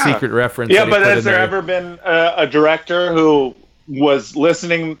secret reference. Yeah, but has there ever been a director who was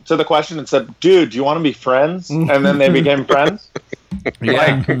listening to the question and said, dude, do you want to be friends? And then they became friends?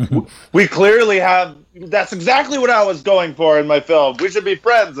 Yeah. Like, we clearly have, that's exactly what I was going for in my film. We should be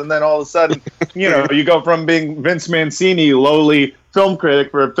friends. And then all of a sudden, you know, you go from being Vince Mancini, lowly film critic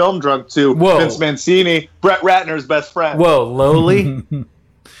for a film drunk, to Vince Mancini, Brett Ratner's best friend. Whoa, lowly?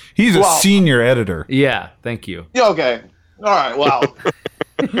 He's a senior editor. Yeah, thank you. Yeah, okay. All right, well,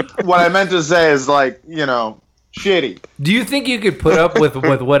 what I meant to say is, like, you know, shitty. Do you think you could put up with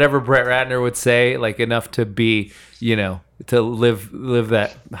whatever Brett Ratner would say, like, enough to be, you know, to live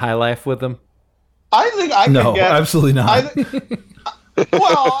that high life with him? I think I no, could get... absolutely not.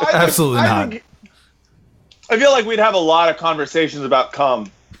 Absolutely not. I feel like we'd have a lot of conversations about cum.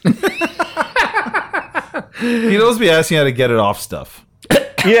 He'd always be asking how to get it off stuff.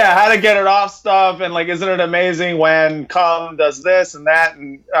 Yeah, how to get it off stuff, and like, isn't it amazing when cum does this and that?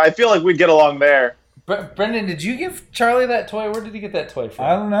 And I feel like we'd get along there. Brendan, did you give Charlie that toy? Where did he get that toy from?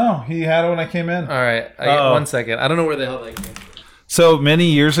 I don't know. He had it when I came in. All right, I get 1 second. I don't know where the hell that came from. So many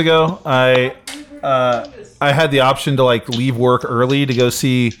years ago, I had the option to like leave work early to go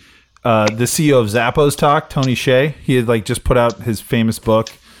see the CEO of Zappos talk, Tony Hsieh. He had like just put out his famous book.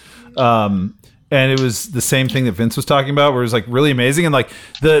 And it was the same thing that Vince was talking about, where it was like really amazing. And like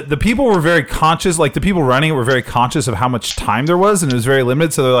the people were very conscious, like the people running it were very conscious of how much time there was, and it was very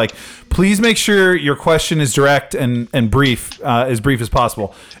limited. So they're like, please make sure your question is direct and brief as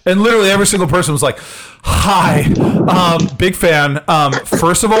possible. And literally every single person was like, hi, big fan.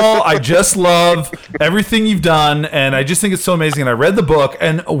 First of all, I just love everything you've done, and I just think it's so amazing. And I read the book,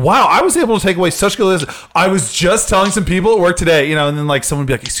 and wow, I was able to take away such good lessons. I was just telling some people at work today, you know, and then like someone would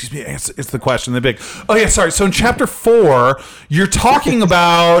be like, excuse me, it's the question. They'd be like, oh yeah, sorry. So in chapter 4, you're talking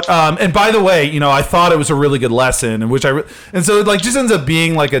about, and by the way, you know, I thought it was a really good lesson, and and so it like just ends up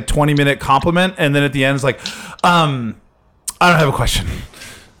being like a 20-minute compliment, and then at the end it's like, I don't have a question.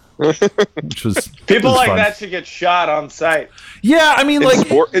 Which was people like fun. that should get shot on sight. Yeah, I mean,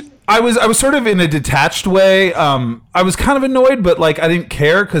 like I was sort of in a detached way. I was kind of annoyed, but like I didn't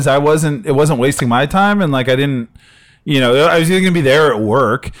care because it wasn't wasting my time, and like I didn't, you know, I was either gonna be there at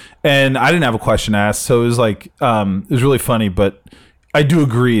work, and I didn't have a question asked, so it was like it was really funny. But I do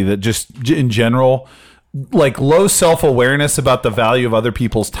agree that just in general, like low self-awareness about the value of other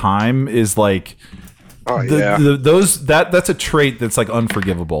people's time is like. Oh yeah, that's a trait that's like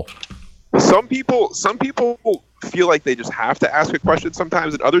unforgivable. Some people feel like they just have to ask a question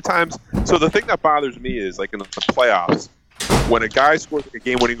sometimes, and other times. So the thing that bothers me is like in the playoffs, when a guy scores like a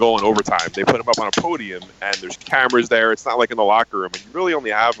game-winning goal in overtime, they put him up on a podium, and there's cameras there. It's not like in the locker room, and you really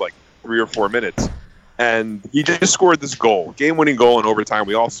only have like 3 or 4 minutes. And he just scored this goal, game-winning goal in overtime.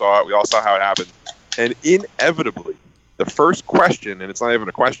 We all saw it. We all saw how it happened. And inevitably, the first question, and it's not even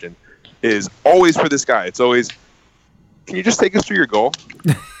a question, is always for this guy. It's always, can you just take us through your goal?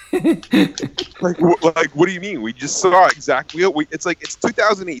 like what do you mean? We just saw exactly. It's like it's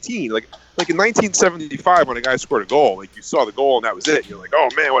 2018. Like in 1975 when a guy scored a goal, like you saw the goal and that was it. You're like, oh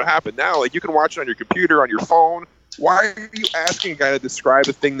man, what happened? Now like you can watch it on your computer, on your phone. Why are you asking a guy to describe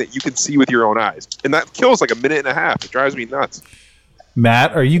a thing that you can see with your own eyes? And that kills like a minute and a half. It drives me nuts.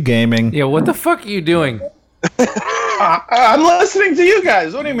 Matt, are you gaming? Yeah, what the fuck are you doing? I'm listening to you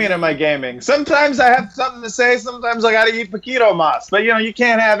guys. What do you mean am I gaming? Sometimes I have something to say. Sometimes I got to eat Paquito Mas. But, you know, you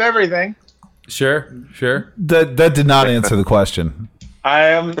can't have everything. Sure. That did not answer the question. I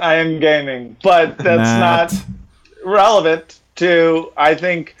am gaming. But that's not relevant to, I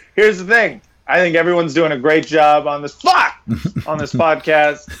think, here's the thing. I think everyone's doing a great job on this on this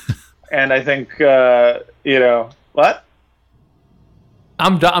podcast, and I think what?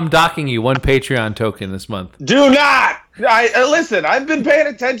 I'm docking you 1 Patreon token this month. Do not. Listen. I've been paying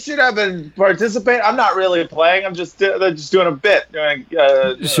attention. I've been participating. I'm not really playing. I'm just doing a bit.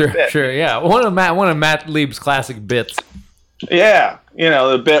 Sure. Yeah, one of Matt Lieb's classic bits. Yeah,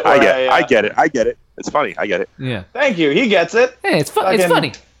 the bit. Where I get it. It's funny. I get it. Yeah. Thank you. He gets it. Hey, it's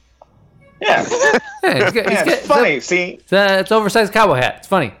funny. Yeah. It's funny. See, it's oversized cowboy hat. It's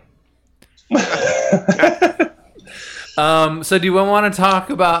funny. So do you want to talk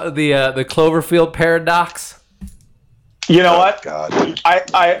about the Cloverfield paradox? You know what? God.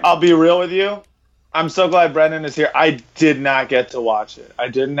 I'll be real with you. I'm so glad Brendan is here. I did not get to watch it. I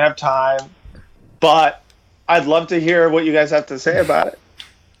didn't have time, but I'd love to hear what you guys have to say about it.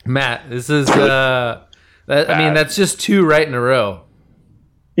 Matt, this is that's just 2 right in a row.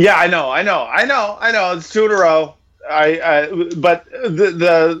 Yeah, I know. It's 2 in a row. But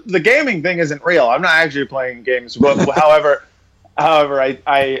the gaming thing isn't real. I'm not actually playing games. But however,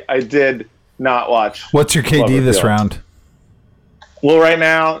 I did not watch. What's your KD this round? Well, right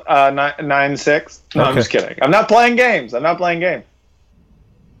now, 9-6. No, okay. I'm just kidding. I'm not playing games. I'm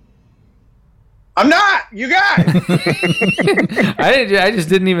not. You guys. I just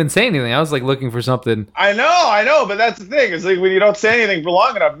didn't even say anything. I was like looking for something. I know, but that's the thing. It's like when you don't say anything for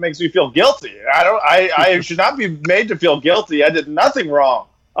long enough, it makes me feel guilty. I should not be made to feel guilty. I did nothing wrong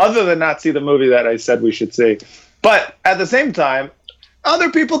other than not see the movie that I said we should see. But at the same time,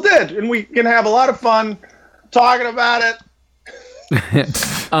 other people did, and we can have a lot of fun talking about it.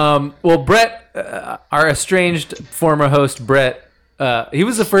 Well, Brett, our estranged former host, Brett. He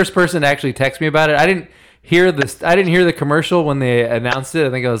was the first person to actually text me about it. I didn't hear the commercial when they announced it. I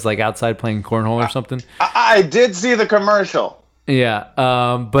think I was like outside playing cornhole or something. I did see the commercial. Yeah.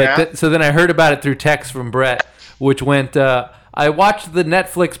 So then I heard about it through text from Brett, which went, I watched the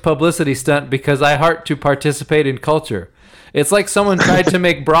Netflix publicity stunt because I heart to participate in culture. It's like someone tried to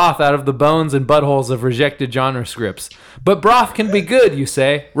make broth out of the bones and buttholes of rejected genre scripts. But broth can be good, you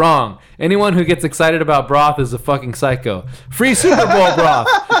say? Wrong. Anyone who gets excited about broth is a fucking psycho. Free Super Bowl broth.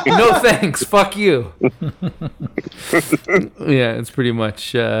 No thanks. Fuck you. Yeah, it's pretty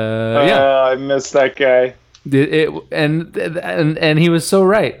much. Yeah. I miss that guy. And he was so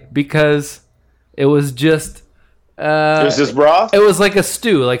right because it was just. It was just broth? It was like a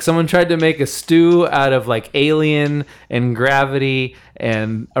stew. Like someone tried to make a stew out of like Alien and Gravity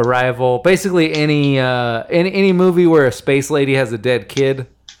and Arrival. Basically any movie where a space lady has a dead kid.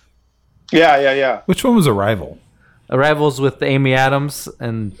 Yeah. Which one was Arrival? Arrival's with Amy Adams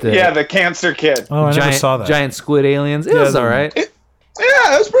and the cancer kid. Oh, I never saw that. Giant squid aliens. It was all right. It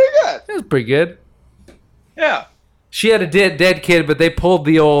was pretty good. It was pretty good. Yeah. She had a dead kid, but they pulled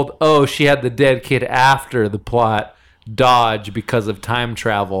the old, she had the dead kid after the plot dodge because of time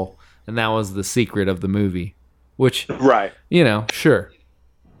travel, and that was the secret of the movie. Which, right. Sure.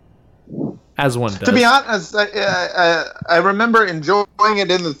 As one does. To be honest, I remember enjoying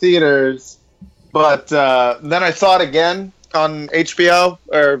it in the theaters, but then I saw it again on HBO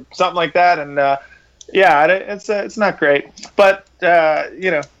or something like that, and it's not great. But,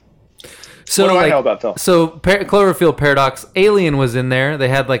 So, what do I know about them? So, Cloverfield Paradox, Alien was in there. They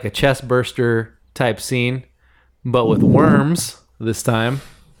had like a chest burster type scene, but with worms this time.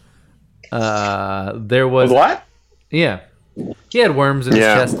 There was... With what? Yeah. He had worms in his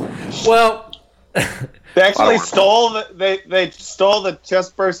chest. Well... They actually stole the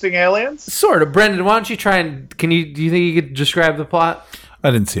chest bursting aliens? Sort of. Brendan, why don't you try and... Do you think you could describe the plot? I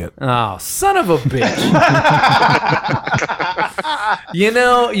didn't see it. Oh, son of a bitch.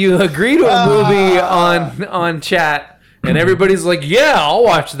 You agree to a movie on chat, and everybody's like, yeah, I'll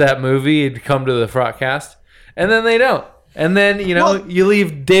watch that movie and come to the Frotcast. And then they don't. And then, you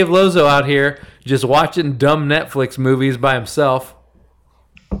leave Dave Lozo out here just watching dumb Netflix movies by himself.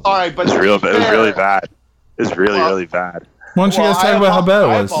 All right, but it was really bad. It's really bad. Why don't you guys talk about how bad it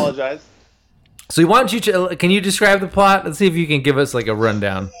was? I apologize. So why don't you? Can you describe the plot? Let's see if you can give us like a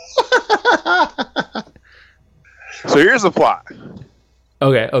rundown. So here's the plot.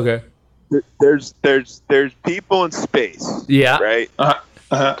 Okay. There's people in space. Yeah. Right.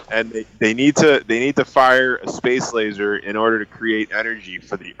 And they need to fire a space laser in order to create energy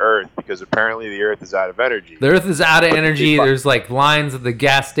for the Earth because apparently the Earth is out of energy. The Earth is out of energy. There's like lines at the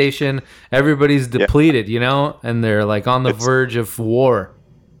gas station. Everybody's depleted, and they're like on the verge of war.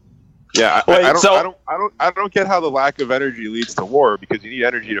 Yeah, I don't get how the lack of energy leads to war because you need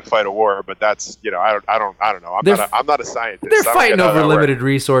energy to fight a war. But that's I don't know. I'm not a scientist. They're fighting over limited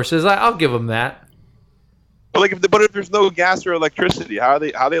resources. I'll give them that. But if there's no gas or electricity, how are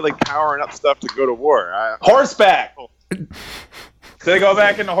they like powering up stuff to go to war? Horseback. Do they go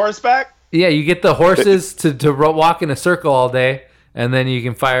back into horseback? Yeah, you get the horses to walk in a circle all day, and then you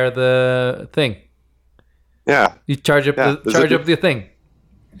can fire the thing. Yeah, you charge up the thing.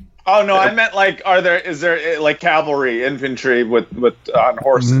 Oh no, I meant like, is there like cavalry, infantry with on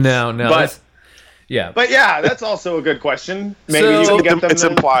horses? No, but that's also a good question. Maybe you can get them. It's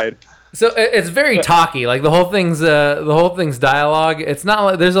implied. So it's very talky. Like the whole thing's dialogue. It's not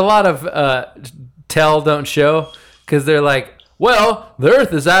like there's a lot of tell don't show, because they're like, well, the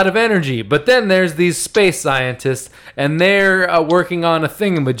Earth is out of energy, but then there's these space scientists, and they're working on a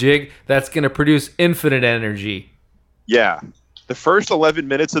thingamajig that's going to produce infinite energy. Yeah, the first 11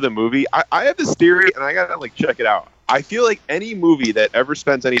 minutes of the movie, I have this theory, and I gotta like check it out. I feel like any movie that ever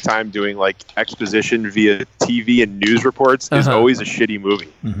spends any time doing like exposition via TV and news reports is always a shitty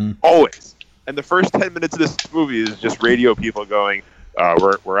movie. Mm-hmm. Always. And the first 10 minutes of this movie is just radio people going,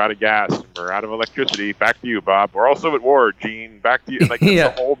 we're out of gas, we're out of electricity, back to you, Bob. We're also at war, Gene, back to you. Like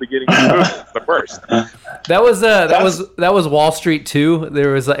that's the whole beginning of the movie. The first. That was Wall Street 2.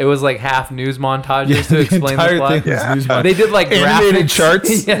 It was like half news montages to explain the plot. Yeah. They did like animated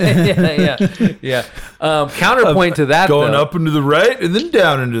graphics. charts. yeah. Counterpoint to that, going up and to the right and then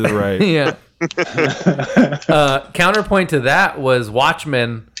down and to the right. Yeah. Counterpoint to that was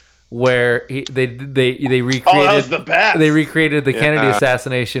Watchmen, where they recreated that was the best. They recreated the Kennedy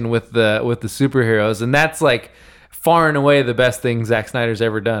assassination with the superheroes, and that's like far and away the best thing Zack Snyder's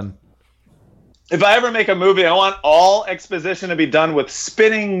ever done. If I ever make a movie, I want all exposition to be done with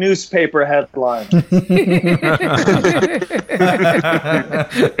spinning newspaper headlines. That's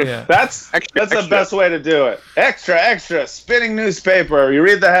the best way to do it. Extra, spinning newspaper. You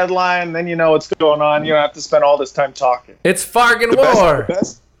read the headline, then you know what's going on. You don't have to spend all this time talking. It's Fargan War.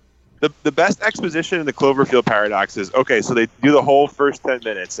 The best exposition in the Cloverfield paradox is, okay, so they do the whole first 10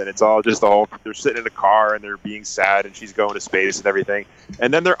 minutes, and it's all just they're sitting in a car, and they're being sad, and she's going to space and everything.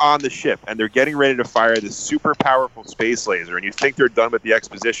 And then they're on the ship, and they're getting ready to fire this super powerful space laser, and you think they're done with the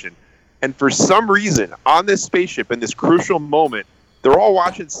exposition. And for some reason, on this spaceship, in this crucial moment, they're all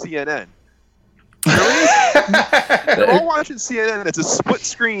watching CNN. They're all watching CNN. It's a split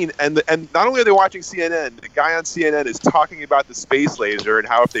screen, and not only are they watching CNN, the guy on CNN is talking about the space laser and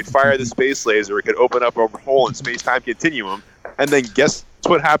how if they fire the space laser, it could open up a hole in space-time continuum. And then guess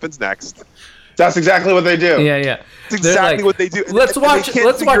what happens next? That's exactly what they do. Yeah. That's exactly what they do. Let's watch the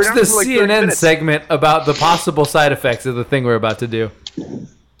CNN segment about the possible side effects of the thing we're about to do.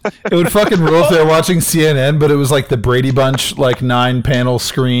 It would fucking rule if they were watching CNN, but it was like the Brady Bunch, like 9-panel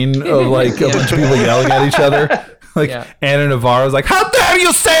screen of like a bunch of people yelling at each other. Like Anna Navarro's like, "How dare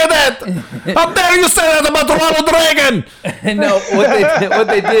you say that? How dare you say that about Ronald Reagan?" No, what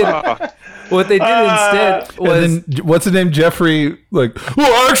they did instead was, and then, what's his name? Jeffrey. Like,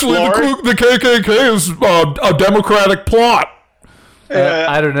 well, actually, the KKK is a Democratic plot.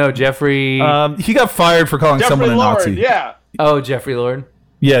 I don't know, Jeffrey. He got fired for calling someone a Nazi. Yeah. Oh, Jeffrey Lord.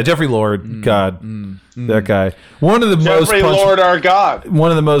 Yeah, Jeffrey Lord. That guy. One of the Jeffrey Lord, our God. One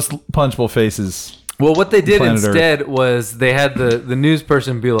of the most punchable faces. Well, what they did instead was they had the news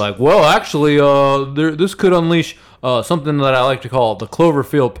person be like, "Well, actually, this could unleash something that I like to call the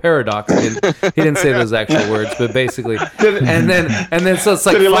Cloverfield paradox." He didn't say those actual words, but basically, and then so it's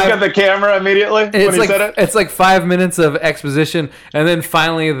like. Did he look at the camera immediately when he said it? It's like 5 minutes of exposition, and then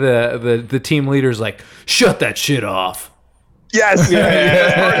finally the team leader's like, "Shut that shit off." Yes.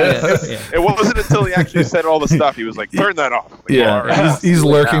 Yeah. It wasn't until he actually said all the stuff. He was like, "Turn that off." Like, he's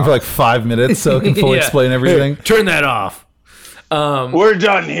lurking for like 5 minutes so he can fully explain everything. Hey, turn that off. We're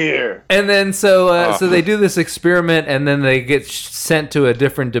done here. And then so they do this experiment, and then they get sent to a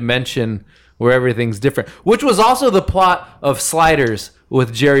different dimension where everything's different, which was also the plot of Sliders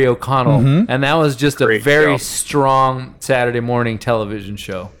with Jerry O'Connell, and that was just a very strong Saturday morning television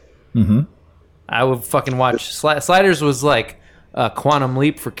show. I would fucking watch. Sliders was like Quantum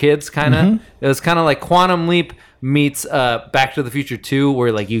Leap for kids, kind of. It was kind of like Quantum Leap meets Back to the Future 2,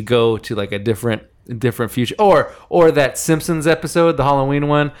 where like you go to like a different future, or that Simpsons episode, the Halloween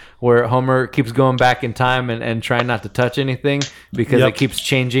one, where Homer keeps going back in time and trying not to touch anything because it keeps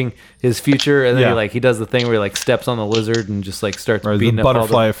changing his future, and then he does the thing where he like steps on the lizard and just like starts beating the up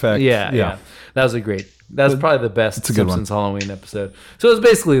butterfly effect. Yeah. That was That's probably the best Simpsons Halloween episode. So it was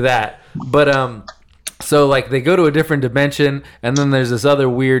basically that. But so like they go to a different dimension, and then there's this other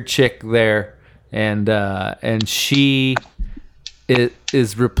weird chick there, and she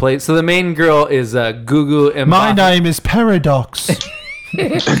is replaced. So the main girl is Gugu Mbatha. My name is Paradox.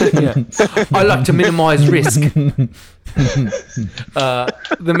 Yeah. I like to minimize risk.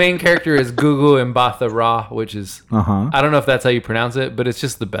 The main character is Gugu Mbatha Raw, which is I don't know if that's how you pronounce it, but it's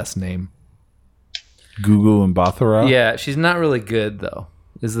just the best name. Gugu Mbatha Raw? Yeah, she's not really good though.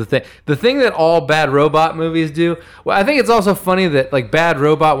 Is the thing. The thing that all Bad Robot movies do. Well, I think it's also funny that like Bad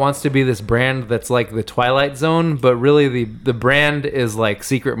Robot wants to be this brand that's like the Twilight Zone, but really the brand is like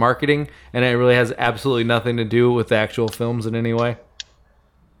secret marketing, and it really has absolutely nothing to do with the actual films in any way.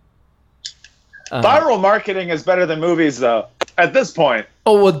 Viral marketing is better than movies, though. At this point.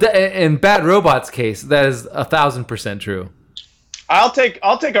 Oh well, in Bad Robot's case, that is 1,000% true. I'll take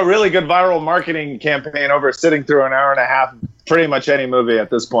a really good viral marketing campaign over sitting through an hour and a half, pretty much any movie at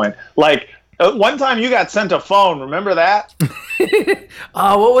this point. Like one time you got sent a phone. Remember that?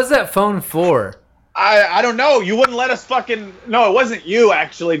 What was that phone for? I don't know. You wouldn't let us fucking. No, it wasn't you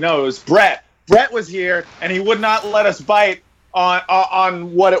actually. No, it was Brett. Brett was here and he would not let us bite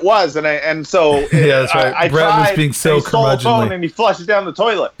on what it was, and so yeah, that's right. I Brett tried, was being so and he stole the phone curmudgeonly. and he flushed it down the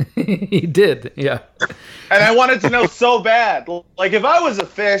toilet. He did, yeah. And I wanted to know so bad. Like if I was a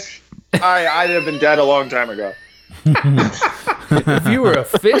fish, I'd have been dead a long time ago. If you were a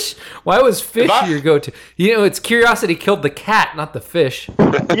fish, why was fish your go-to? You know, it's curiosity killed the cat, not the fish.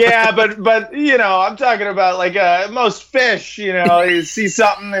 Yeah, but you know, I'm talking about like most fish. You know, you see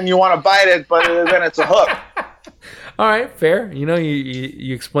something and you want to bite it, but then it's a hook. All right, fair. You know,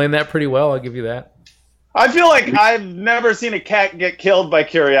 you explained that pretty well. I'll give you that. I feel like I've never seen a cat get killed by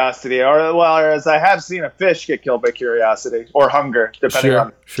curiosity, or well, whereas I have seen a fish get killed by curiosity or hunger, depending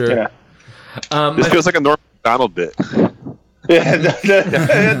on. Sure. You know. This feels like a Norm Macdonald bit. Yeah, it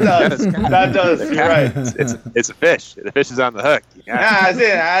does. That does. You're right. It's a fish. The fish is on the hook.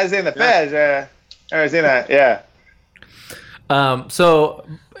 I seen the fish. I've seen that. Yeah. So,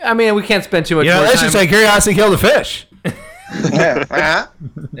 I mean, we can't spend too much. Yeah, more let's time. just say curiosity killed a fish. Yeah.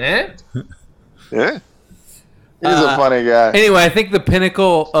 Yeah. He's a funny guy. Anyway, I think the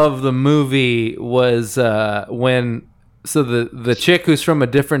pinnacle of the movie was when the chick who's from a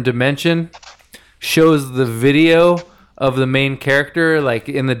different dimension shows the video of the main character, like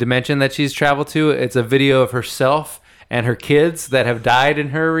in the dimension that she's traveled to. It's a video of herself and her kids that have died in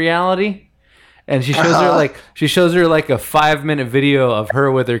her reality. And she shows her like a 5-minute video of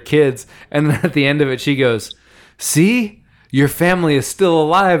her with her kids, and then at the end of it she goes, "See? Your family is still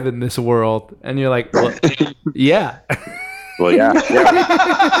alive in this world." And you're like, well, yeah. Well, yeah.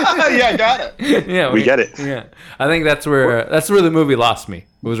 Yeah, got it. Yeah, we get it. Yeah. I think that's where the movie lost me.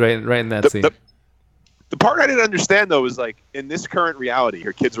 It was right in that scene. The part I didn't understand, though, is like in this current reality,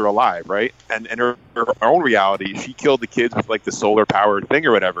 her kids are alive, right? And in her own reality, she killed the kids with like the solar powered thing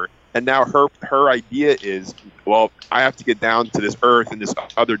or whatever. And now her idea is, well, I have to get down to this Earth in this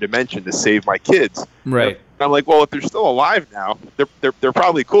other dimension to save my kids. Right. And I'm like, well, if they're still alive now, they're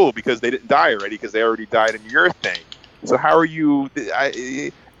probably cool because they didn't die already because they already died in your thing. So how are you?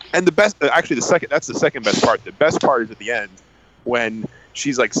 And the best, actually, that's the second best part. The best part is at the end when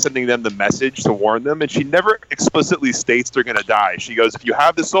she's like sending them the message to warn them, and she never explicitly states they're going to die. She goes, if you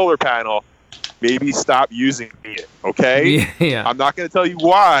have the solar panel, maybe stop using it, okay? Yeah. I'm not going to tell you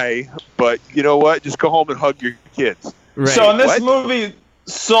why, but you know what? Just go home and hug your kids. Right. So in this movie,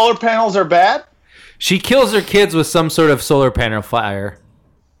 solar panels are bad? She kills her kids with some sort of solar panel fire.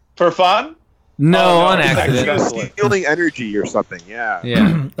 For fun? No, on it's accident. actually Stealing energy or something, yeah.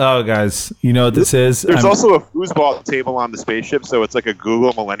 Yeah. Oh, guys, you know what this is? There's also a foosball table on the spaceship, so it's like a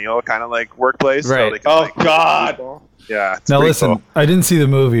Google Millennial kind of like workplace. Right. So they can, Oh, like, God. foosball. Yeah. It's Now pretty listen, cool. I didn't see the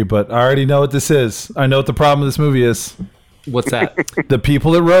movie, but I already know what this is. I know what the problem with this movie is. What's that? The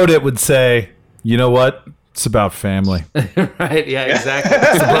people that wrote it would say, you know what? It's about family. Right, yeah, exactly.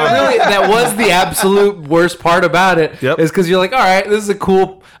 But really, that was the absolute worst part about it. Yep. Is because you're like, all right, this is a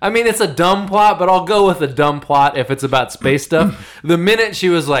cool. I mean, it's a dumb plot, but I'll go with a dumb plot if it's about space stuff. The minute she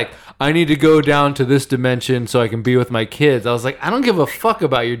was like, I need to go down to this dimension so I can be with my kids, I was like, I don't give a fuck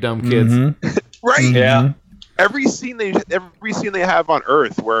about your dumb kids. Right. Yeah. Every scene they have on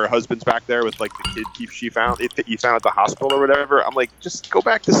Earth where her husband's back there with like the kid you found at the hospital or whatever, I'm like, just go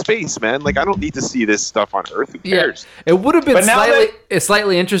back to space, man. Like I don't need to see this stuff on Earth. Who cares? It would have been But now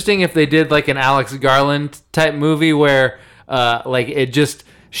slightly interesting if they did like an Alex Garland type movie where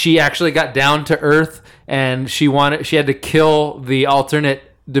she actually got down to Earth and she had to kill the alternate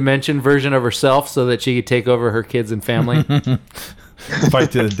dimension version of herself so that she could take over her kids and family.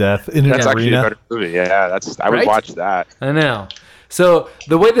 Fight to the death in an That's actually a arena. better movie. Yeah, I would Right? watch that. I know. So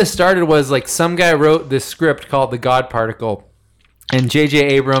the way this started was like some guy wrote this script called The God Particle, and J.J.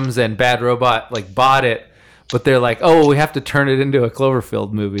 Abrams and Bad Robot like bought it, but they're like, oh, we have to turn it into a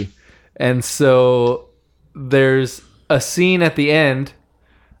Cloverfield movie. And so there's a scene at the end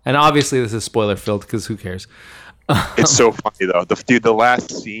And obviously this is spoiler filled because who cares? It's so funny though. The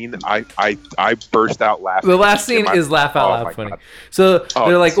last scene, I burst out laughing. The last scene is laugh out loud funny. God. So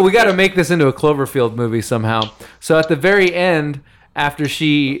they're like, we got to make this into a Cloverfield movie somehow. So at the very end, after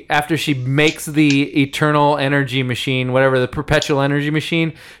she makes the eternal energy machine, whatever, the perpetual energy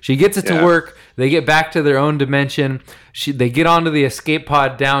machine, she gets it to work. They get back to their own dimension. They get onto the escape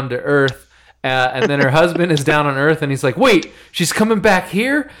pod down to Earth. And then her husband is down on Earth, and he's like, wait, she's coming back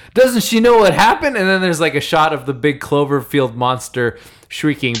here? Doesn't she know what happened? And then there's like a shot of the big Cloverfield monster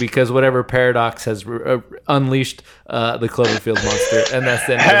shrieking because whatever paradox has unleashed the Cloverfield monster. And that's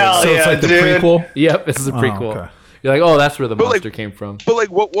the end of it. So it's like the prequel? Yep, this is a prequel. Okay. You're like, oh, that's where the monster came from. But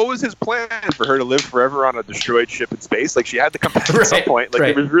like, what was his plan for her to live forever on a destroyed ship in space? Like, she had to come back at some point. Like,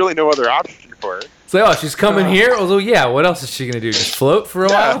 there was really no other option for her. It's like, oh, she's coming here? Oh, yeah, what else is she going to do? Just float for a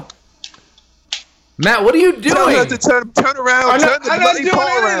while? Matt, what are you doing? I have to turn around. I'm not doing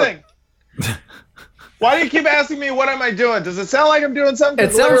anything. Why do you keep asking me what am I doing? Does it sound like I'm doing something?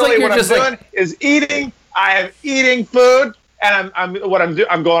 It sounds like you're what just I'm doing is eating. I am eating food, and I'm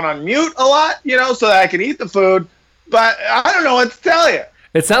going on mute a lot, so that I can eat the food. But I don't know what to tell you.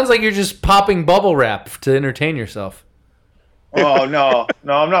 It sounds like you're just popping bubble wrap to entertain yourself. Oh, no,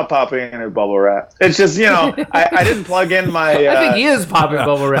 I'm not popping any bubble wrap. It's just, I didn't plug in my... I think he is popping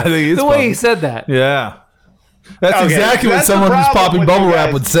bubble wrap. I think he's the way he said that. Yeah. That's exactly what someone who's popping bubble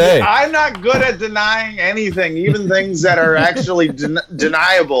wrap would say. I'm not good at denying anything, even things that are actually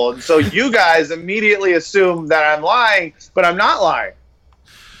deniable. And so you guys immediately assume that I'm lying, but I'm not lying.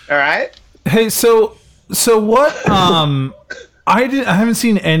 All right? Hey, so what... I haven't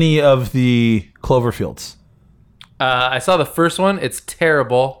seen any of the Cloverfields. I saw the first one. It's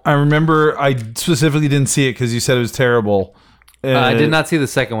terrible. I remember I specifically didn't see it because you said it was terrible. I did not see the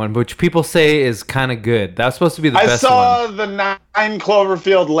second one, which people say is kind of good. That was supposed to be the best one. I saw the 9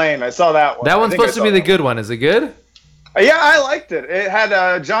 Cloverfield Lane. I saw that one. That one's supposed to be the good one. Is it good? Yeah, I liked it. It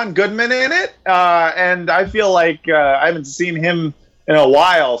had John Goodman in it, and I feel like I haven't seen him in a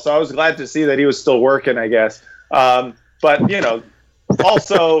while, so I was glad to see that he was still working, I guess. But,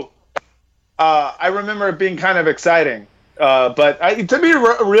 also... I remember it being kind of exciting, but to be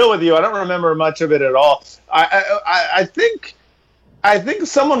real with you, I don't remember much of it at all. I think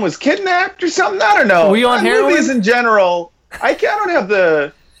someone was kidnapped or something. I don't know. Were you on heroin? Movies in general, I don't have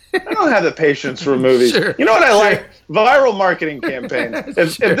the patience for movies. Sure. You know what I like? Viral marketing campaigns.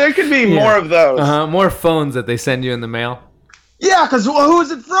 If there could be more of those, more phones that they send you in the mail. Yeah, because who is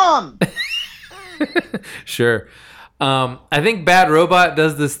it from? Sure. I think Bad Robot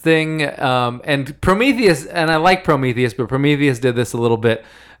does this thing, and Prometheus, and I like Prometheus, but Prometheus did this a little bit.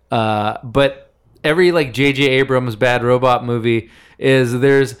 But every like J.J. Abrams Bad Robot movie is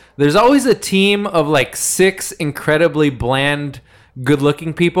there's always a team of like 6 incredibly bland,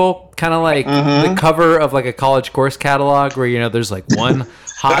 good-looking people, kind of like the cover of like a college course catalog, where there's like one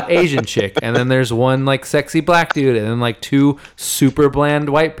hot Asian chick, and then there's one like sexy black dude, and then like 2 super bland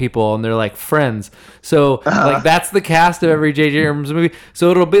white people, and they're like friends. So like that's the cast of every J.J. Abrams movie.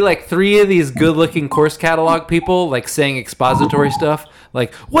 So it'll be like 3 of these good-looking course catalog people like saying expository stuff,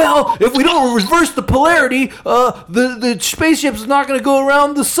 like, well, if we don't reverse the polarity, the spaceship's not going to go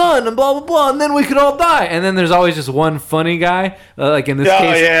around the sun, and blah blah blah, and then we could all die. And then there's always just one funny guy, like in this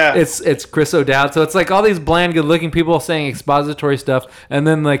case, it's Chris O'Dowd. So it's like all these bland, good-looking people saying expository stuff, and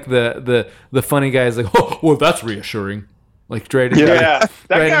then like the funny guy is like, oh, well, that's reassuring. Like straight into that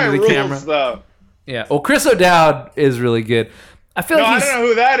guy into the camera. Though. Yeah. Well, Chris O'Dowd is really good. I feel like I don't know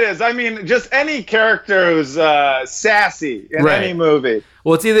who that is. I mean, just any character who's sassy in any movie.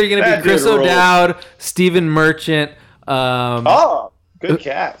 Well, it's either going to be Chris O'Dowd, Stephen Merchant. Good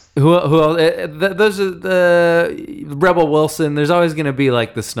cast. Who else? Those are the Rebel Wilson. There's always going to be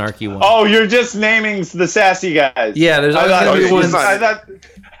like the snarky one. Oh, you're just naming the sassy guys. Yeah, there's always going to be ones.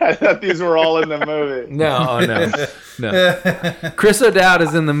 I thought these were all in the movie. No. Chris O'Dowd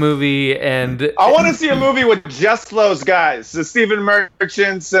is in the movie, and I want to see a movie with just those guys, the Stephen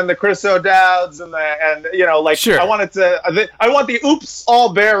Merchants and the Chris O'Dowds, Sure. I want the oops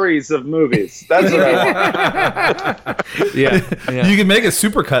all berries of movies. That's what I want. Yeah. You could make a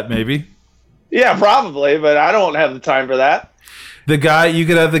supercut, maybe. Yeah, probably, but I don't have the time for that. You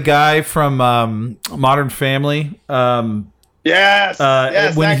could have the guy from Modern Family. Yes.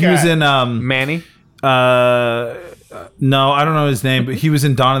 When he was in Manny. No, I don't know his name, but he was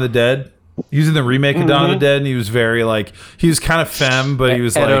in Dawn of the Dead. He was in the remake of Dawn of the Dead, and he was very he was kind of femme, but he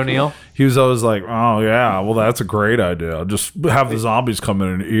was Ed O'Neill. He was always like, oh yeah, well that's a great idea. Just have the zombies come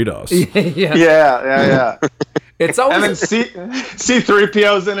in and eat us. Yeah. It's always and then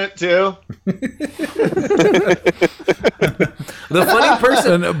C-3PO's in it too. The funny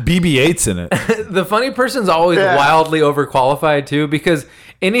person, and BB-8's in it. the funny person's always wildly overqualified too, because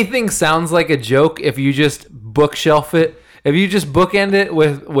anything sounds like a joke if you just bookshelf it. If you just bookend it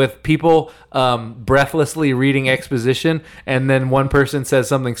with people breathlessly reading exposition, and then one person says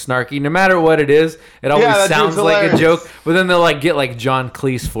something snarky, no matter what it is, it always sounds like a joke. But then they'll like get like John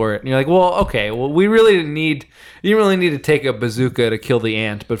Cleese for it, and you're like, well, okay, well, we really didn't need. You really need to take a bazooka to kill the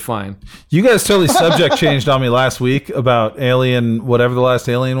ant, but fine. You guys totally subject changed on me last week about Alien, whatever the last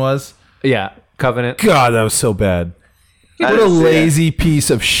Alien was. Yeah, Covenant. God, that was so bad. What a lazy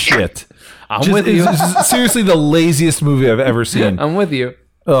piece of shit. I'm with you. It's seriously the laziest movie I've ever seen. I'm with you.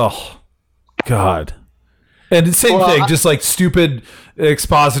 Oh, God. And the same thing, just like stupid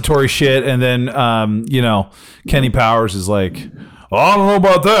expository shit. And then, Kenny Powers is like, oh, I don't know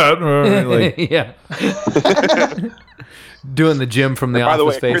about that. Like, yeah. Doing the Jim from the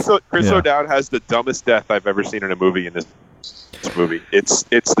Office face. Chris O'Dowd has the dumbest death I've ever seen in a movie in this movie. It's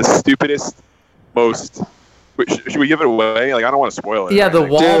the stupidest, most... Should we give it away? Like, I don't want to spoil it. Yeah, the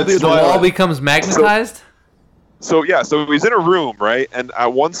wall becomes magnetized. So he's in a room, right? And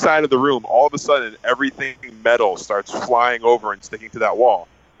at one side of the room, all of a sudden, everything metal starts flying over and sticking to that wall.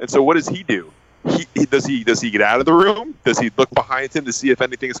 And so, what does he do? Does he get out of the room? Does he look behind him to see if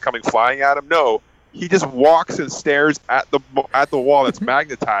anything is coming flying at him? No, he just walks and stares at the wall that's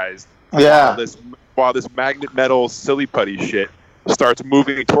magnetized. Yeah. While this magnet metal silly putty shit starts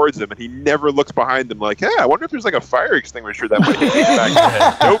moving towards him, and he never looks behind him like, hey, I wonder if there's like a fire extinguisher that might hit me back in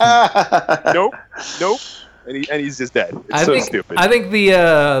the head. Nope. And he's just dead. It's stupid. I think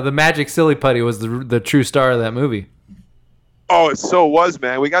the magic silly putty was the true star of that movie. Oh, it so was,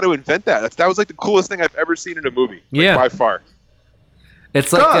 man. We got to invent that. That was like the coolest thing I've ever seen in a movie. Like, by far.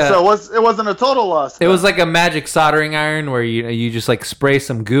 It's like so it wasn't a total loss. It was like a magic soldering iron where you just like spray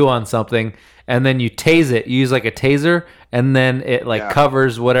some goo on something and then you tase it. You use like a taser, and then it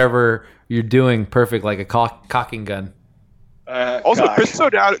covers whatever you're doing perfect, like a cocking gun. Also, Chris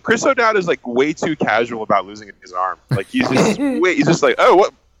O'Dowd is like way too casual about losing his arm. Like he's just like, oh,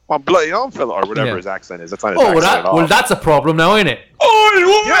 what, my bloody arm fell, or whatever his accent is. That's not his accent at all. Well, that's a problem now, ain't it? Oh, what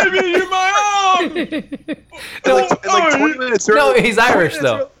you my arm? like 20 minutes earlier. No, he's Irish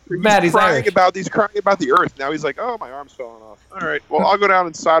though. Matt, he's Irish. He's crying about the earth. Now he's like, oh, my arm's falling off. All right, well, I'll go down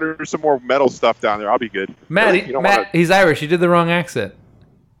and solder some more metal stuff down there. I'll be good. Matt, he's Irish. You did the wrong accent.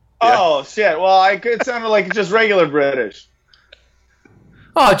 Oh, shit. Well, it sounded like just regular British.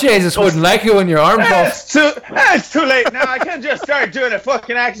 Oh, Jesus wouldn't like you when your arm falls. It's too late now. I can't just start doing a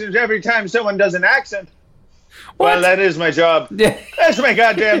fucking accent every time someone does an accent. What? Well, that is my job. Yeah. That's my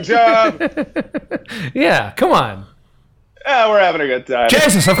goddamn job. Yeah, come on. We're having a good time.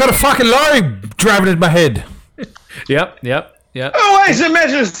 Jesus, I've got a fucking lorry driving in my head. Yep. Oh, why is the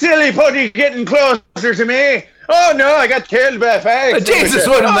magic silly putty getting closer to me? Oh, no, I got killed by a fag. Jesus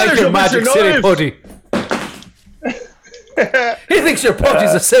wouldn't like your magic silly putty. He thinks your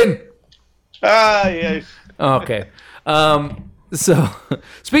putty's a sin. Yes. Okay. So,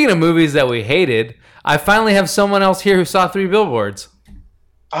 speaking of movies that we hated, I finally have someone else here who saw 3 Billboards.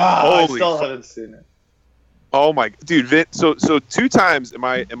 I still haven't seen it. Oh my dude, Vince! So 2 times in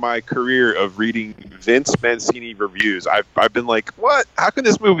my career of reading Vince Mancini reviews, I've been like, what? How can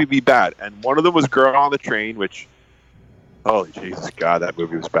this movie be bad? And one of them was Girl on the Train, which, holy Jesus God, that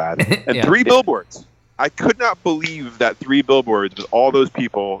movie was bad. And 3 Billboards. I could not believe that 3 Billboards with all those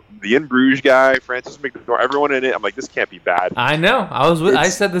people, the In Bruges guy, Francis McDormand, everyone in it. I'm like, this can't be bad. I know. I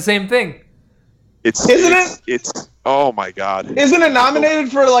said the same thing. It's oh my God. Isn't it nominated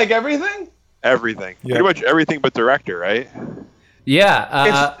for like everything? Everything. Yeah. Pretty much everything but director, right?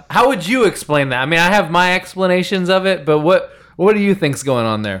 Yeah. How would you explain that? I mean, I have my explanations of it, but what do you think's going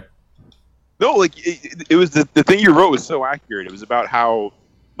on there? No, like it was the thing you wrote was so accurate. It was about how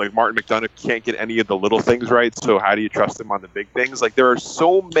like Martin McDonagh can't get any of the little things right, so how do you trust him on the big things? Like there are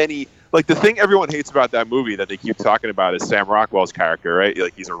so many. Like the thing everyone hates about that movie that they keep talking about is Sam Rockwell's character, right?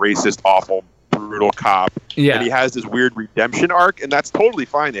 Like he's a racist, awful, brutal cop, and he has this weird redemption arc, and that's totally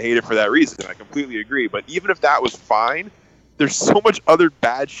fine to hate it for that reason. I completely agree. But even if that was fine, there's so much other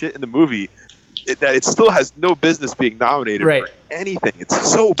bad shit in the movie that it still has no business being nominated for anything.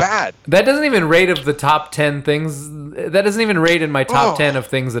 It's so bad. That doesn't even rate of the top 10 things. That doesn't even rate in my top 10 of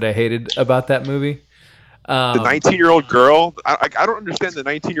things that I hated about that movie. The 19-year-old girl. I don't understand the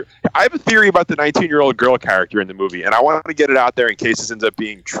 19-year. I have a theory about the 19-year-old girl character in the movie, and I want to get it out there in case this ends up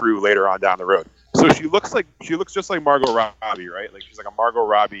being true later on down the road. So she looks just like Margot Robbie, right? Like she's like a Margot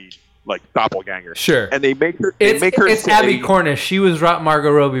Robbie like doppelganger. Sure. And they make her. It's Abby Cornish. She was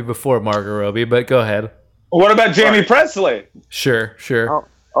Margot Robbie before Margot Robbie, but go ahead. What about Jamie Presley? Sure. There's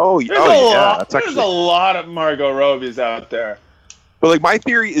a lot of Margot Robbies out there. But like, my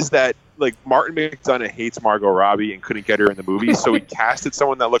theory is that like Martin McDonagh hates Margot Robbie and couldn't get her in the movie, so he casted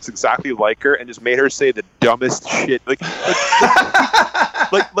someone that looks exactly like her and just made her say the dumbest shit. Like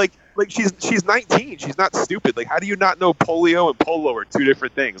she's 19. She's not stupid. Like, how do you not know polio and polo are two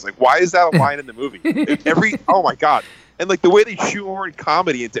different things? Like, why is that a line in the movie? Oh my god. And like the way they shoehorn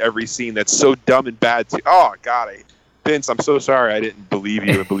comedy into every scene, that's so dumb and bad too. Oh god, Vince, I'm so sorry I didn't believe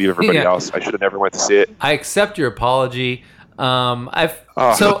you and believe everybody else. I should have never went to see it. I accept your apology. So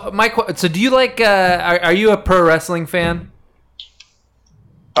do you like? Are you a pro wrestling fan?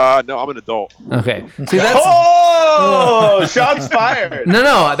 No, I'm an adult. Okay. See, that's shots fired.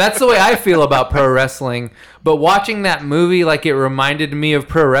 No, that's the way I feel about pro wrestling. But watching that movie, like, it reminded me of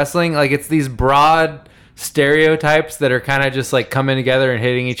pro wrestling. Like, it's these broad stereotypes that are kind of just like coming together and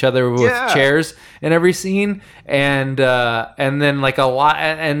hitting each other with chairs in every scene, and then like a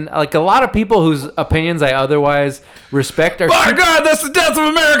lot of people whose opinions I otherwise respect are. By God, that's the death of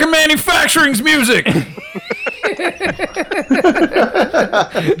American manufacturing's music.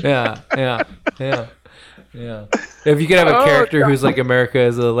 Yeah. If you could have a character who's like America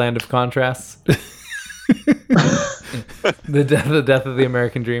is a land of contrasts. the death of the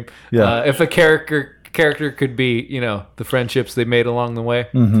American dream. Yeah. If a character could be, the friendships they made along the way.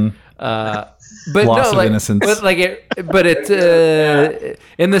 Mm-hmm. But loss of innocence. But it's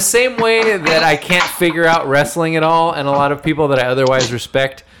in the same way that I can't figure out wrestling at all, and a lot of people that I otherwise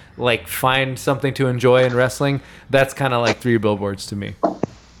respect like find something to enjoy in wrestling. That's kind of like Three Billboards to me.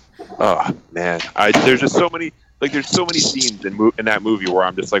 Oh man, there's just so many. Like, there's so many scenes in that movie where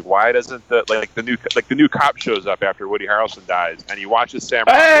I'm just like, why doesn't the new cop shows up after Woody Harrelson dies, and he watches Sam.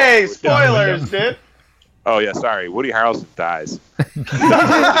 Hey, spoilers, dude. Oh yeah, sorry. Woody Harrelson dies.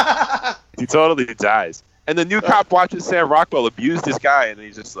 He totally dies. And the new cop watches Sam Rockwell abuse this guy, and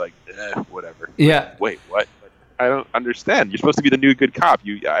he's just like, whatever. Yeah. Wait, what? I don't understand. You're supposed to be the new good cop.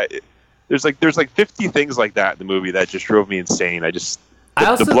 There's like 50 things like that in the movie that just drove me insane.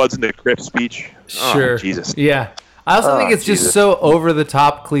 The Bloods in the Crips speech. Sure. Oh, Jesus. Yeah. I also think it's just so over the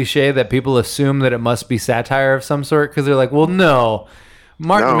top cliche that people assume that it must be satire of some sort, because they're like, well, no.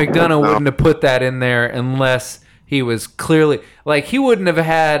 Martin McDonagh wouldn't have put that in there unless he was clearly like, he wouldn't have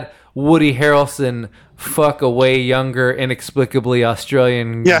had Woody Harrelson fuck a way younger, inexplicably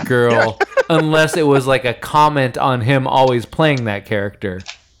Australian girl unless it was like a comment on him always playing that character.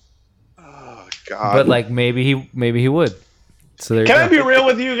 Oh God! But like maybe he would. So there. Can I be real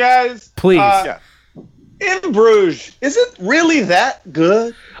with you guys? Please. In Bruges, is it really that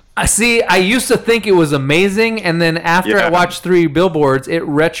good? I used to think it was amazing, and then after I watched Three Billboards, it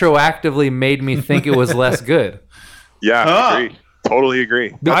retroactively made me think it was less good. Yeah, I agree. Totally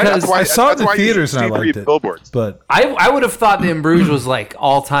agree. Because I saw it in the theaters and I liked it. Billboards. But I would have thought that In Bruges was like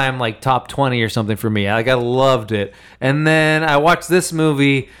all time like top 20 or something for me. Like I loved it. And then I watched this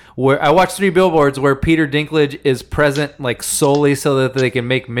movie where I watched Three Billboards where Peter Dinklage is present like solely so that they can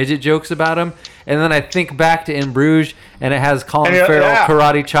make midget jokes about him. And then I think back to In Bruges and it has Colin Farrell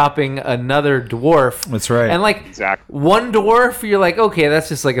karate chopping another dwarf. That's right. And like one dwarf, you're like, okay, that's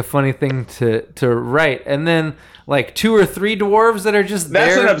just like a funny thing to write. And then like 2 or 3 dwarves that are just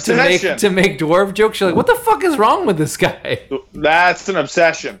there to make dwarf jokes. You're like, what the fuck is wrong with this guy? That's an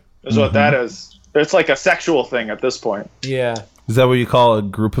obsession, is what that is. It's like a sexual thing at this point. Yeah. Is that what you call a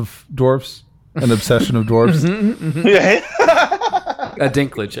group of dwarves? An obsession of dwarves? Yeah. A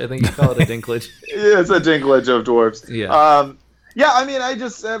dinklage. I think you call it a dinklage. Yeah, it's a dinklage of dwarves. Yeah. Yeah, I mean, I'm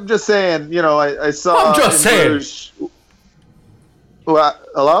just saying, I saw. I'm just saying. Bruges.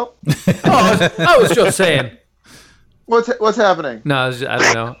 Hello? I was just saying. What's happening? No, I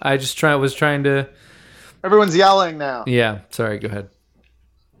don't know. I just was trying to. Everyone's yelling now. Yeah, sorry. Go ahead.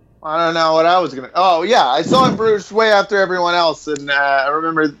 I don't know what I was gonna. Oh yeah, I saw In Bruges way after everyone else, and I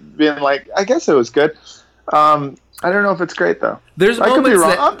remember being like, I guess it was good. I don't know if it's great though. There's I moments could be wrong.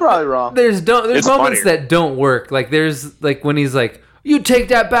 that, I'm probably wrong. There's moments that don't work. Like there's like when he's like, "You take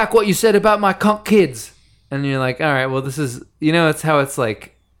that back, what you said about my cunt kids," and you're like, "All right, well this is it's how it's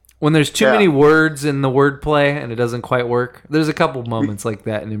like." When there's too many words in the wordplay and it doesn't quite work, there's a couple moments like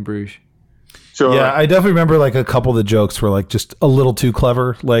that in Bruges. Sure. Yeah, I definitely remember like a couple of the jokes were like just a little too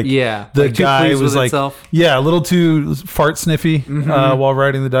clever. Like the like guy was like, a little too fart sniffy while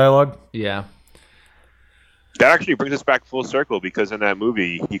writing the dialogue. Yeah. That actually brings us back full circle because in that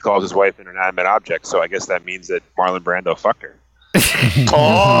movie he calls his wife an inanimate object. So I guess that means that Marlon Brando fucked her.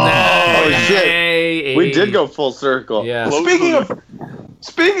 Oh shit! We did go full circle. Yeah.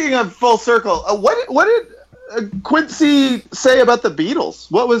 Speaking of full circle, what did Quincy say about the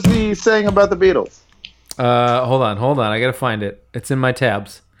Beatles? What was he saying about the Beatles? Hold on. I gotta find it. It's in my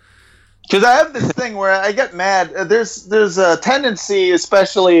tabs. Because I have this thing where I get mad. There's a tendency,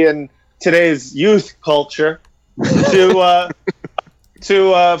 especially in today's youth culture, to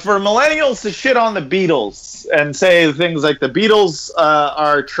for millennials to shit on the Beatles and say things like the Beatles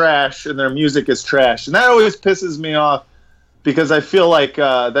are trash and their music is trash, and that always pisses me off because I feel like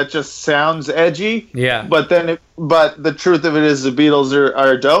that just sounds edgy. Yeah. But the truth of it is the Beatles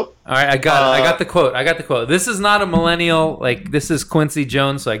are dope. All right, I got it. I got the quote. This is not a millennial. Like, this is Quincy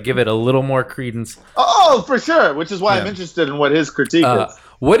Jones, so I give it a little more credence. Oh, for sure. Which is why I'm interested in what his critique is.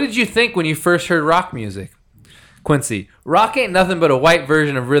 What did you think when you first heard rock music? Quincy, rock ain't nothing but a white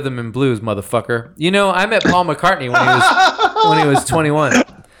version of rhythm and blues, motherfucker. You know, I met Paul McCartney when he was 21.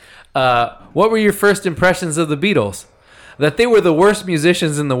 What were your first impressions of the Beatles? That they were the worst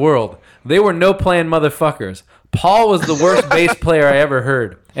musicians in the world. They were no-playing motherfuckers. Paul was the worst bass player I ever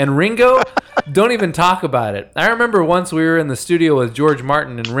heard. And Ringo, don't even talk about it. I remember once we were in the studio with George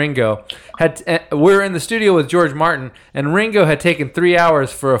Martin and Ringo. We were in the studio with George Martin, and Ringo had taken 3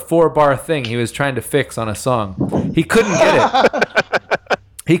 hours for a 4-bar thing he was trying to fix on a song. He couldn't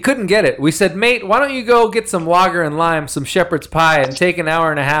get it. We said, mate, why don't you go get some lager and lime, some shepherd's pie, and take an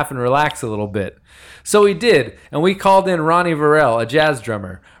hour and a half and relax a little bit. So he did, and we called in Ronnie Varell, a jazz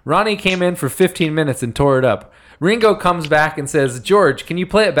drummer. Ronnie came in for 15 minutes and tore it up. Ringo comes back and says, George, can you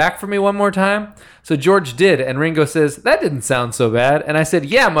play it back for me one more time? So George did, and Ringo says, that didn't sound so bad. And I said,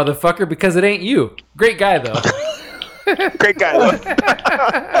 yeah, motherfucker, because it ain't you. Great guy, though. Great guy, though.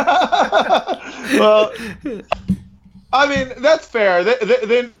 Well, I mean, that's fair.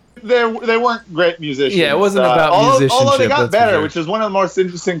 They weren't great musicians. Yeah, it wasn't about musicianship. Although they got better, which is one of the most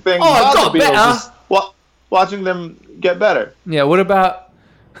interesting things about the Beatles, is watching them get better. Yeah, what about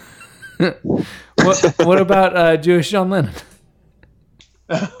what about Jewish John Lennon?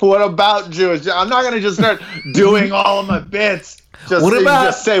 What about Jewish? I'm not going to just start doing all of my bits. Just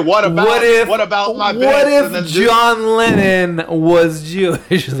say what about my bits? What if John Lennon was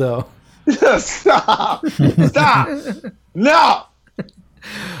Jewish though? Stop! No.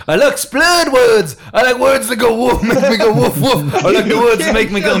 I like splurred words. I like words that go woof, make me go woof woof. I like the words that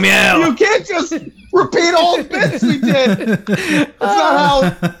make me go meow. You can't just repeat all bits we did. That's not how.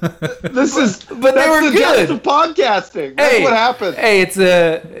 This is. But they were good. Of podcasting. That's what happens. Hey, it's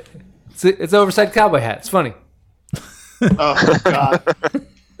an oversized cowboy hat. It's funny. Oh God.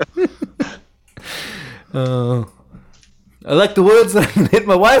 I like the words that I can hit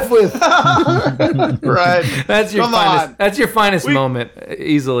my wife with. Right. That's your finest. That's your finest moment,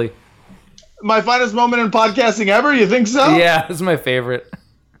 easily. My finest moment in podcasting ever? You think so? Yeah, it's my favorite.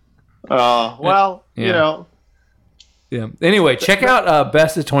 Well, yeah. You know. Yeah. Anyway, check out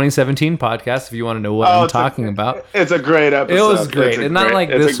Best of 2017 podcast if you want to know what I'm talking about. It's a great episode. It was great. It's not like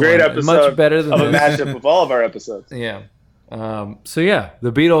this one. It's a great episode. Much better than a mashup of all of our episodes. Yeah. So yeah,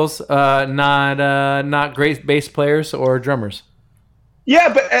 the Beatles, not great bass players or drummers.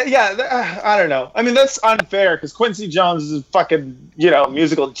 Yeah, but I don't know. I mean, that's unfair because Quincy Jones is a fucking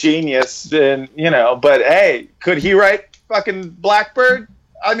musical genius, and But hey, could he write fucking Blackbird?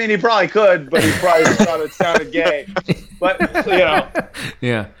 I mean, he probably could, but he probably thought it sounded gay. But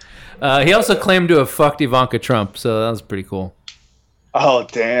Yeah. He also claimed to have fucked Ivanka Trump, so that was pretty cool. Oh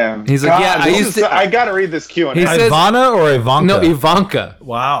damn! He's like, yeah, I gotta read this Q&A. Ivana or Ivanka? No, Ivanka.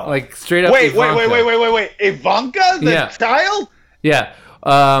 Wow, like straight up. Wait, Ivanka. wait! Ivanka, the child? Yeah.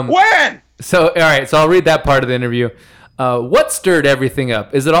 When? So all right, so I'll read that part of the interview. What stirred everything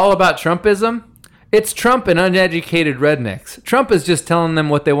up? Is it all about Trumpism? It's Trump and uneducated rednecks. Trump is just telling them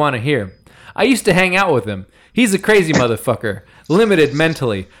what they want to hear. I used to hang out with him. He's a crazy motherfucker. Limited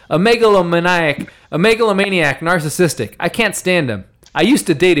mentally. A megalomaniac, narcissistic. I can't stand him. I used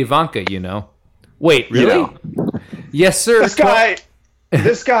to date Ivanka, Wait, really? Yes, sir.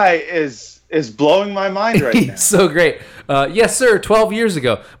 This guy is blowing my mind right now. He's so great. Yes, sir. 12 years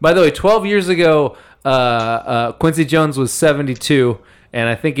ago. By the way, 12 years ago, Quincy Jones was 72, and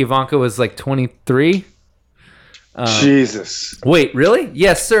I think Ivanka was like 23. Jesus. Wait, really?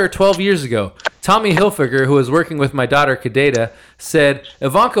 Yes, sir. 12 years ago. Tommy Hilfiger, who was working with my daughter Kadeta, said,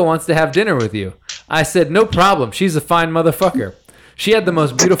 Ivanka wants to have dinner with you. I said, no problem. She's a fine motherfucker. She had the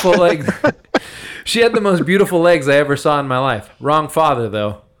most beautiful legs. She had the most beautiful legs I ever saw in my life. Wrong father,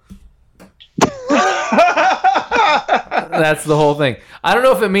 though. That's the whole thing. I don't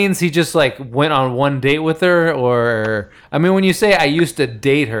know if it means he just went on one date with her, or I mean, when you say I used to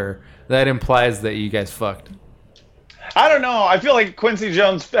date her, that implies that you guys fucked. I don't know. I feel like Quincy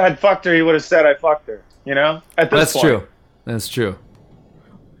Jones had fucked her. He would have said, I fucked her. At this point. That's true.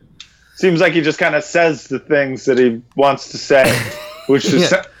 Seems like he just kind of says the things that he wants to say, which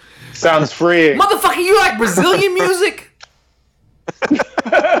Sounds freeing. Motherfucker, you like Brazilian music?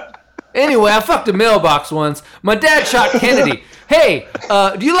 Anyway, I fucked a mailbox once. My dad shot Kennedy. Hey,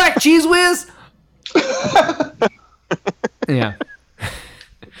 do you like Cheese Whiz? Yeah.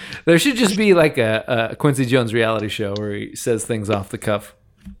 There should just be like a Quincy Jones reality show where he says things off the cuff.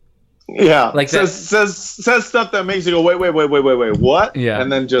 Yeah, like says stuff that makes you go, wait, what? Yeah, and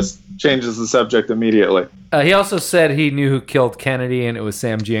then just changes the subject immediately. He also said he knew who killed Kennedy, and it was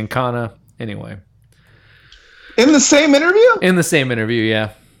Sam Giancana. Anyway, in the same interview? In the same interview,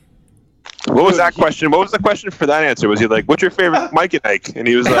 yeah. What was that question? What was the question for that answer? Was he like, "What's your favorite Mike and Ike?" And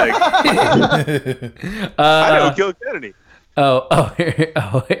he was like, "I know who killed Kennedy."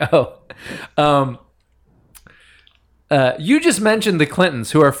 You just mentioned the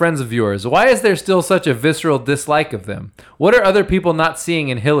Clintons, who are friends of yours. Why is there still such a visceral dislike of them? What are other people not seeing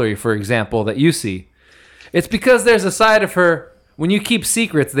in Hillary, for example, that you see? It's because there's a side of her, when you keep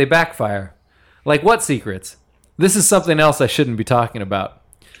secrets, they backfire. Like what secrets? This is something else I shouldn't be talking about.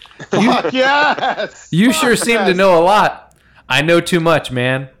 You sure seem to know a lot. I know too much,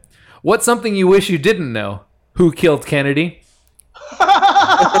 man. What's something you wish you didn't know? Who killed Kennedy?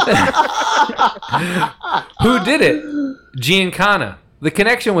 Who did it? Giancana. The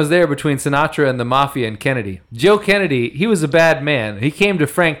connection was there between Sinatra and the Mafia and Kennedy. Joe Kennedy, he was a bad man. He came to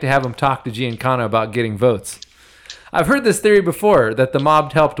Frank to have him talk to Giancana about getting votes. I've heard this theory before, that the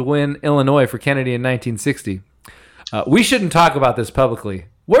mob helped win Illinois for Kennedy in 1960. We shouldn't talk about this publicly.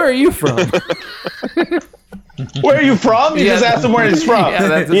 Where are you from? Where are you from? You just asked him where he's from. Yeah,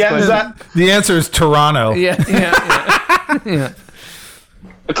 that's the answer is Toronto. Yeah.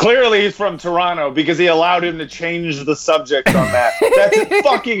 Clearly he's from Toronto because he allowed him to change the subject on that. That's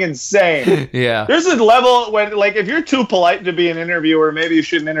fucking insane. Yeah. There's a level when, like, if you're too polite to be an interviewer, maybe you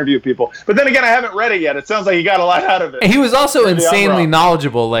shouldn't interview people. But then again, I haven't read it yet. It sounds like he got a lot out of it. He was also insanely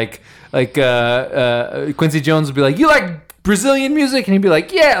knowledgeable. Like Quincy Jones would be like, "You like Brazilian music?" And he'd be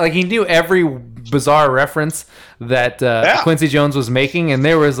like, "Yeah." Like he knew every bizarre reference that Quincy Jones was making, and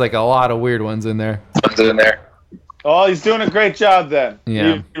there was like a lot of weird ones in there. Oh, he's doing a great job then.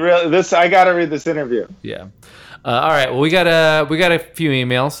 Yeah. I gotta read this interview. Yeah. All right. Well, we got a few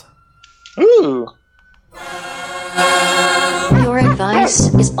emails. Ooh. Your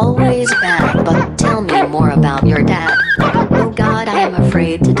advice is always bad, but tell me more about your dad. Oh God, I am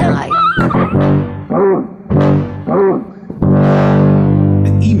afraid to die.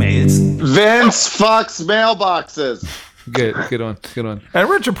 Emails. Vince fucks mailboxes. Good one. And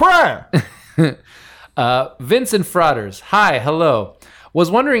Richard Pryor. Vincent Frauders. Hi, hello. Was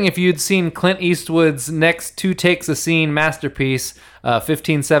wondering if you'd seen Clint Eastwood's next 2 takes a scene masterpiece,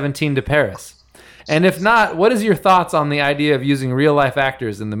 1517 to Paris. And if not, what is your thoughts on the idea of using real-life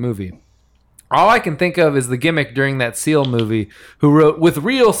actors in the movie? All I can think of is the gimmick during that Seal movie, who wrote, "with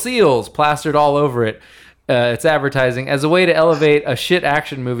real seals" plastered all over it. Its advertising as a way to elevate a shit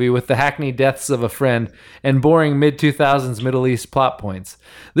action movie with the hackneyed deaths of a friend and boring mid-2000s Middle East plot points.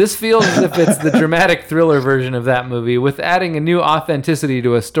 This feels as if it's the dramatic thriller version of that movie, with adding a new authenticity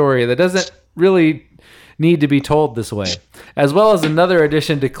to a story that doesn't really need to be told this way, as well as another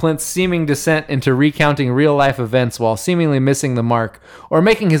addition to Clint's seeming descent into recounting real-life events while seemingly missing the mark, or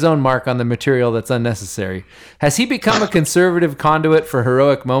making his own mark on the material that's unnecessary. Has he become a conservative conduit for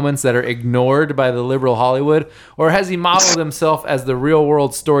heroic moments that are ignored by the liberal Hollywood, or has he modeled himself as the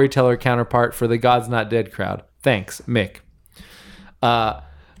real-world storyteller counterpart for the God's Not Dead crowd? Thanks, Mick.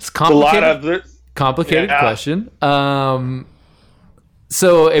 It's complicated question.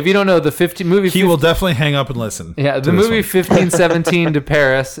 So, if you don't know, the movie... He will definitely hang up and listen. Yeah, the movie 1517 to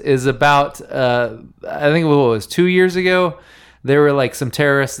Paris is about, I think it was 2 years ago, there were like some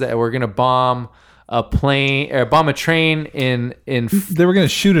terrorists that were going to bomb a plane, or bomb a train in... They were going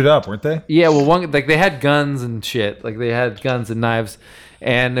to shoot it up, weren't they? Yeah, well, they had guns and shit. Like, they had guns and knives.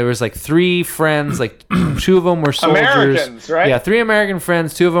 And there was like 3 friends, like 2 of them were soldiers. Americans, right? Yeah, 3 American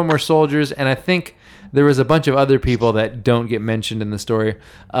friends, 2 of them were soldiers, and I think... there was a bunch of other people that don't get mentioned in the story.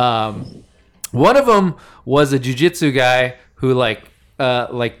 One of them was a jiu-jitsu guy who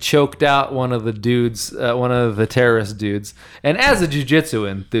choked out one of the dudes, one of the terrorist dudes. And as a jiu-jitsu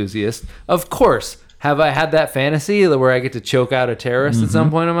enthusiast, of course, have I had that fantasy where I get to choke out a terrorist at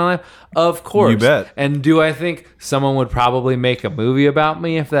some point in my life? Of course. You bet. And do I think someone would probably make a movie about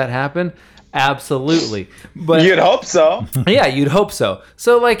me if that happened? Absolutely. But you'd hope so. Yeah, you'd hope so.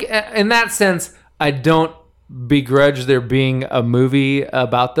 So, like, in that sense, I don't begrudge there being a movie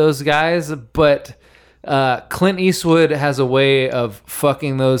about those guys, but Clint Eastwood has a way of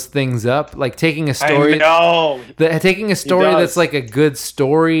fucking those things up, like taking a story, that's like a good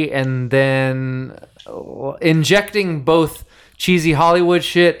story, and then injecting both cheesy Hollywood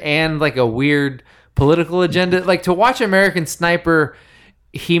shit and like a weird political agenda. Like to watch American Sniper,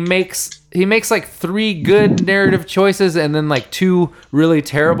 he makes like 3 good narrative choices and then like 2 really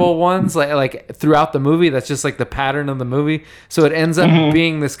terrible ones like throughout the movie. That's just like the pattern of the movie. So it ends up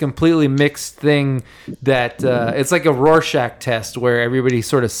being this completely mixed thing that it's like a Rorschach test where everybody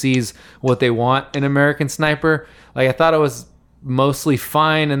sort of sees what they want in American Sniper. Like I thought it was mostly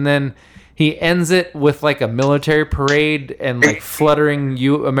fine, and then he ends it with like a military parade and like fluttering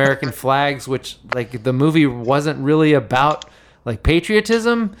American flags, which like the movie wasn't really about like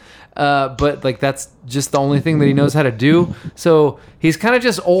patriotism, but like that's just the only thing that he knows how to do. So he's kind of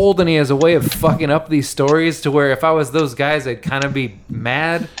just old, and he has a way of fucking up these stories to where if I was those guys, I'd kind of be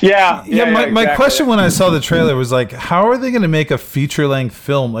mad. My question when I saw the trailer was like, how are they going to make a feature-length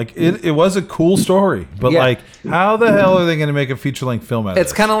film? Like it was a cool story, but like how the hell are they going to make a feature-length film out of it?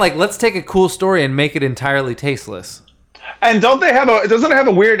 It's kind of like, let's take a cool story and make it entirely tasteless. And doesn't it have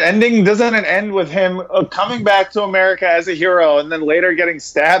a weird ending? Doesn't it end with him coming back to America as a hero and then later getting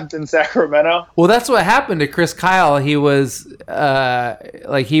stabbed in Sacramento? Well, that's what happened to Chris Kyle. He was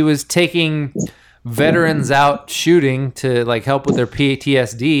he was taking veterans out shooting to like help with their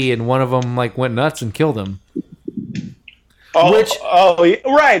PTSD, and one of them like went nuts and killed him.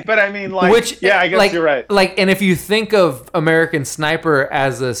 Right, but I mean, like, I guess you're right. Like, and if you think of American Sniper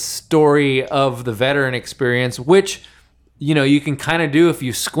as a story of the veteran experience, which you can kind of do if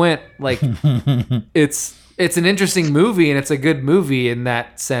you squint. Like, it's an interesting movie, and it's a good movie in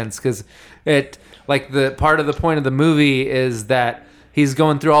that sense because it like the part of the point of the movie is that he's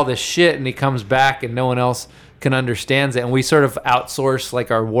going through all this shit and he comes back and no one else can understand it, and we sort of outsource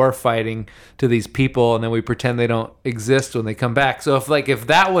like our war fighting to these people, and then we pretend they don't exist when they come back. So if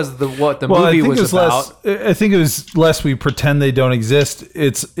that was what the movie was about, I think it was less we pretend they don't exist.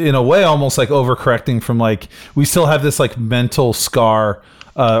 It's in a way almost like overcorrecting from like we still have this like mental scar.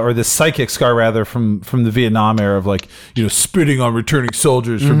 Or this psychic scar rather from the Vietnam era of like spitting on returning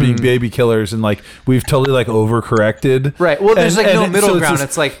soldiers for being baby killers, and like we've totally like overcorrected. Right. Well, there's no middle ground.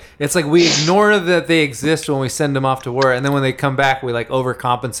 It's like we ignore that they exist when we send them off to war, and then when they come back, we like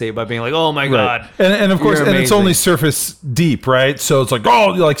overcompensate by being like, oh my god. And of course, and it's only surface deep, right? So it's like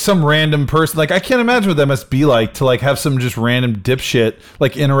like some random person. Like I can't imagine what that must be like to like have some just random dipshit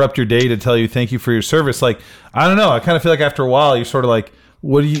like interrupt your day to tell you thank you for your service. Like I don't know. I kind of feel like after a while you're sort of like,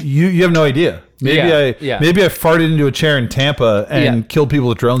 what do you have no idea. Maybe I farted into a chair in Tampa and killed people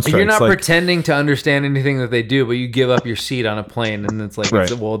with drone strikes. You're not pretending to understand anything that they do, but you give up your seat on a plane, and it's like,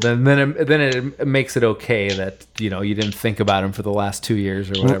 well, then it makes it okay that you didn't think about him for the last 2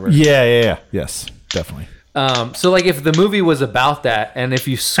 years or whatever. Yes, definitely. So like if the movie was about that, and if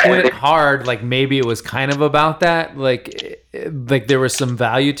you squint hard, like maybe it was kind of about that, like there was some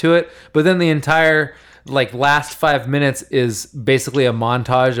value to it, but then the entire like last 5 minutes is basically a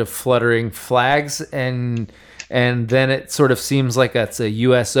montage of fluttering flags, and then it sort of seems like it's a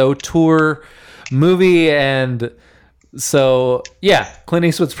USO tour movie, and so Clint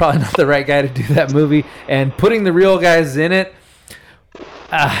Eastwood's probably not the right guy to do that movie, and putting the real guys in it,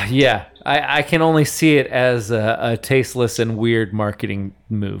 I can only see it as a tasteless and weird marketing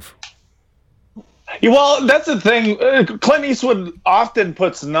move. Well, that's the thing. Clint Eastwood often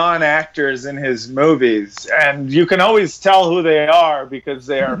puts non-actors in his movies, and you can always tell who they are because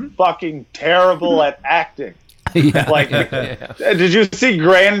they are fucking terrible at acting. Did you see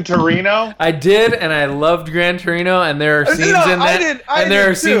Gran Torino? I did, and I loved Gran Torino, and there are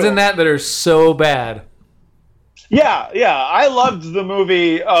scenes in that that are so bad. I loved the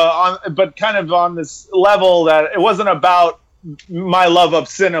movie, but kind of on this level that it wasn't about my love of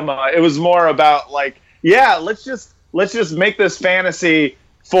cinema. It was more about like, let's just make this fantasy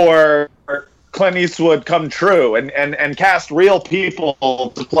for Clint Eastwood come true, and cast real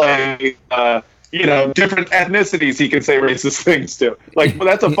people to play different ethnicities he can say racist things to. Like, well,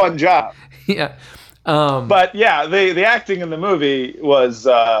 that's a fun job. But the acting in the movie was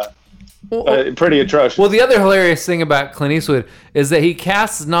pretty atrocious. Well, the other hilarious thing about Clint Eastwood is that he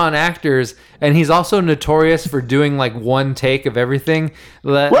casts non-actors, and he's also notorious for doing like one take of everything.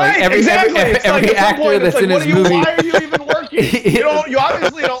 Every actor that's in his movie. Why are you even working? You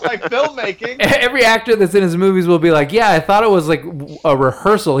obviously don't like filmmaking. Every actor that's in his movies will be like, I thought it was like a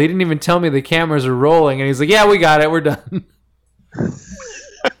rehearsal. He didn't even tell me the cameras are rolling, and he's like, we got it, we're done.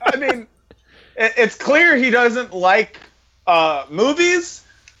 I mean, it's clear he doesn't like movies.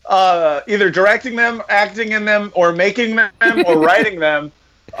 Either directing them, acting in them, or making them, or writing them.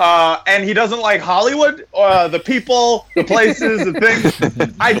 and he doesn't like Hollywood, the people, the places, the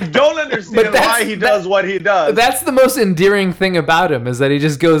things. I don't understand why he does what he does. That's the most endearing thing about him, is that he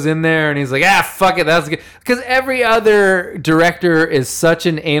just goes in there and he's like, fuck it, that's good. Because every other director is such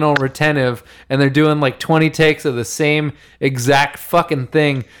an anal retentive, and they're doing like 20 takes of the same exact fucking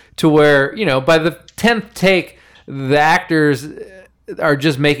thing, to where, by the 10th take, the actors are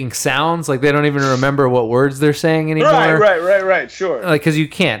just making sounds, like they don't even remember what words they're saying anymore. Right, sure. Like, because you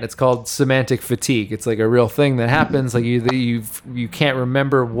can't. It's called semantic fatigue. It's like a real thing that happens. Like you can't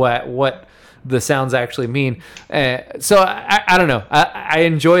remember what the sounds actually mean. So I don't know. I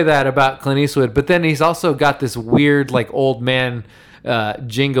enjoy that about Clint Eastwood, but then he's also got this weird like old man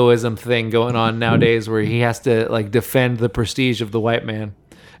jingoism thing going on nowadays, where he has to like defend the prestige of the white man,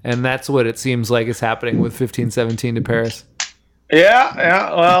 and that's what it seems like is happening with 1517 to Paris.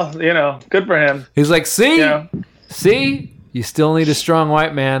 Yeah. Well, good for him. He's like, see, you still need a strong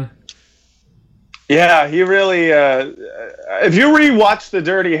white man. Yeah, he really. If you rewatch the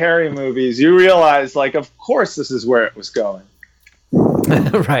Dirty Harry movies, you realize, like, of course, this is where it was going.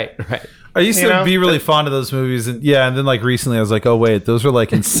 Right. I used to be really fond of those movies, and then like recently, I was like, oh wait, those were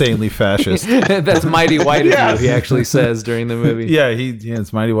like insanely fascist. That's mighty white of you. He actually says during the movie. Yeah,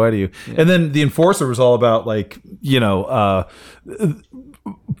 it's mighty white of you. Yeah. And then The Enforcer was all about like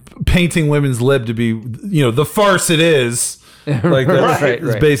painting women's lib to be the farce it is. Like that's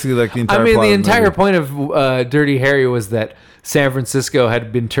it's basically like the entire. I mean, plot the of entire movie. point of Dirty Harry was that San Francisco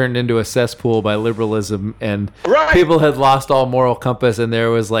had been turned into a cesspool by liberalism, and people had lost all moral compass, and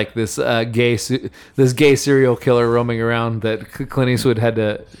there was like this gay serial killer roaming around that Clint Eastwood had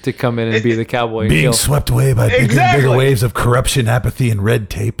to come in and be the cowboy. Being and kill. swept away by bigger and bigger waves of corruption, apathy, and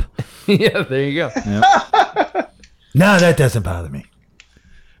red tape. Yeah, there you go. Yep. No, that doesn't bother me.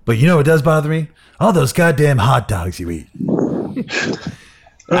 But you know what does bother me? All those goddamn hot dogs you eat.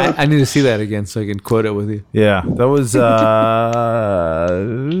 I need to see that again so I can quote it with you. Yeah, that was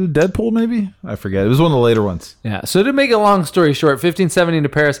Deadpool, maybe? I forget. It was one of the later ones. Yeah, so to make a long story short, 1517 to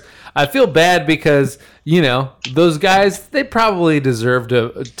Paris, I feel bad because, those guys, they probably deserve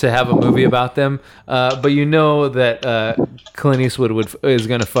to have a movie about them, but that Clint Eastwood is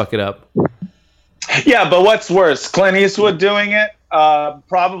going to fuck it up. Yeah, but what's worse, Clint Eastwood doing it,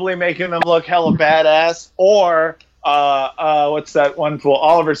 probably making them look hella badass, or... what's that one fool?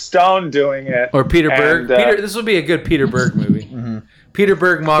 Oliver Stone doing it, or Peter Berg. This would be a good Peter Berg movie. Mm-hmm. Peter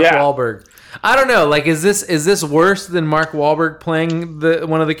Berg, Mark Wahlberg. I don't know. Like, is this worse than Mark Wahlberg playing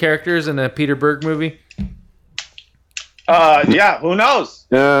one of the characters in a Peter Berg movie? Yeah. Who knows?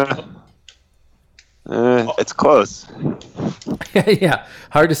 It's close. Yeah,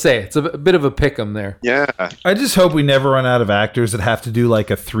 hard to say. It's a bit of a pick'em there. Yeah. I just hope we never run out of actors that have to do like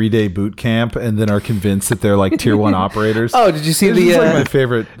a 3-day boot camp and then are convinced that they're like tier 1 operators. Oh, did you see this is like my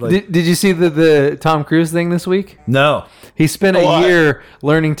favorite? Like, did you see the Tom Cruise thing this week? No. He spent a year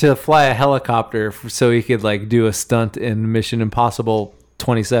learning to fly a helicopter so he could like do a stunt in Mission Impossible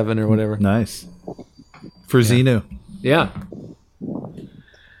 27 or whatever. Nice. For Xenu. Yeah.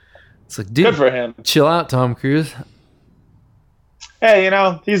 It's like, dude, good for him. Chill out, Tom Cruise. Hey,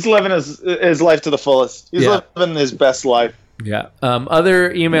 he's living his life to the fullest. He's living his best life. Yeah.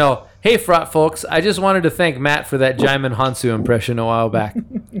 Other email. Hey, Fraught folks. I just wanted to thank Matt for that Jaimin Hansu impression a while back.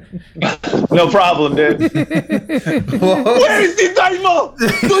 No problem, dude. Where is the Daimo? Do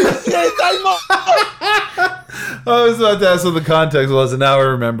you see Daimo? I was about to ask what the context was, and now I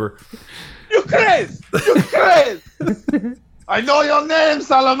remember. You crazy! I know your name,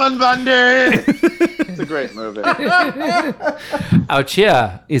 Solomon Van Der. It's a great movie. Out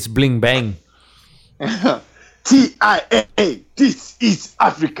here, it's Bling Bang. TIA, this is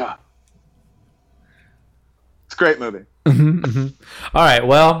Africa. It's a great movie. All right,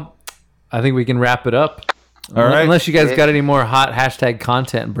 well, I think we can wrap it up. All right. Unless you guys got any more hot hashtag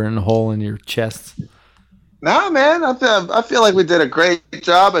content burning a hole in your chests. Nah, man, I feel like we did a great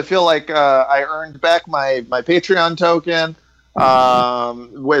job. I feel like I earned back my Patreon token.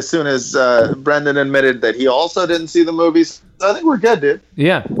 As soon as Brendan admitted that he also didn't see the movies, I think we're good, dude.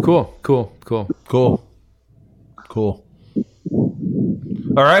 Yeah, cool.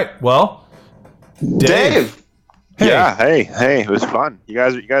 All right, well, Dave. Hey. Yeah, hey, it was fun. You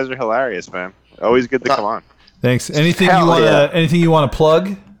guys are hilarious, man. Always good to come on. Thanks. Anything you want to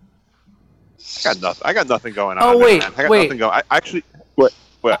plug? I got nothing going on. Oh wait, man. I got nothing going.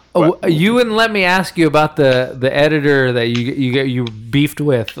 What? You wouldn't let me ask you about the editor that you beefed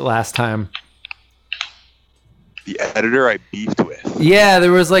with last time. The editor I beefed with. Yeah,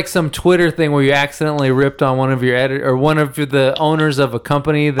 there was like some Twitter thing where you accidentally ripped on one of your or one of the owners of a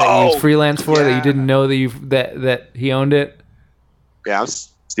company that you freelance for that you didn't know that he owned it. Yeah, I'm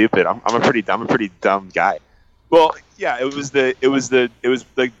stupid. I'm a pretty dumb guy. Well, yeah, it was that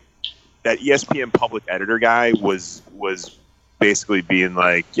ESPN public editor guy was basically being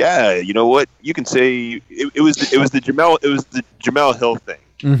like, yeah, you know what, you can say it was the Jamel Hill thing,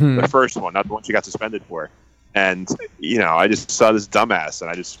 the first one, not the one she got suspended for. And I just saw this dumbass, and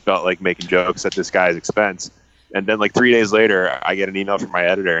I just felt like making jokes at this guy's expense. And then like 3 days later, I get an email from my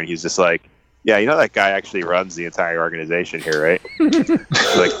editor, and he's just like, yeah, that guy actually runs the entire organization here, right?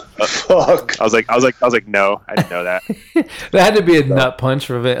 Fuck. I was like, no, I didn't know that. That had to be a nut punch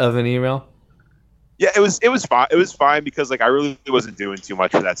of an email. Yeah, it was fine. It was fine because like I really wasn't doing too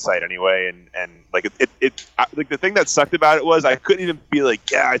much for that site anyway, and like like the thing that sucked about it was I couldn't even be like,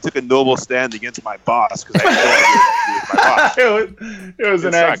 yeah, I took a noble stand against my boss because I had no idea what to do with my boss. It was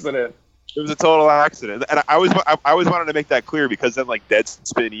an accident. It was a total accident, and I always wanted to make that clear because then like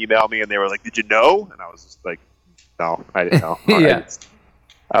Deadspin emailed me and they were like, "Did you know?" And I was just like, "No, I didn't know." Yeah,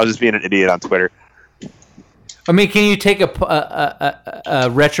 I was just being an idiot on Twitter. I mean, can you take a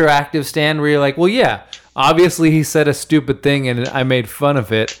retroactive stand where you're like, well, yeah, obviously he said a stupid thing and I made fun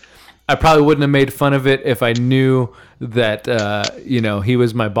of it. I probably wouldn't have made fun of it if I knew that he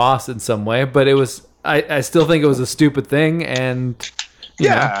was my boss in some way. But it was I still think it was a stupid thing, and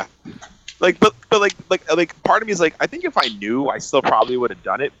yeah. Like, but part of me is like, I think if I knew, I still probably would have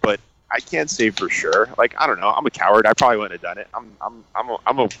done it, but I can't say for sure. Like, I don't know. I'm a coward. I probably wouldn't have done it. I'm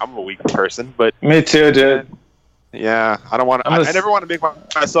a weak person, but me too, dude. Yeah, I don't want to. I never want to make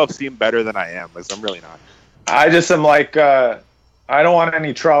myself seem better than I am, because I'm really not. I just am like, I don't want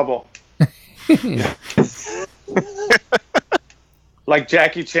any trouble. Like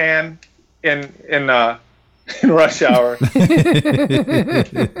Jackie Chan in Rush Hour.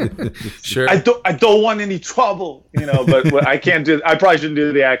 Sure. I don't want any trouble, but I can't do. I probably shouldn't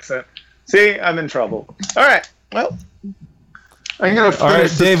do the accent. See, I'm in trouble. All right. Well, I'm gonna finish. All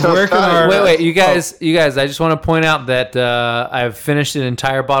right, Dave. Where can our wait? You guys. I just want to point out that I've finished an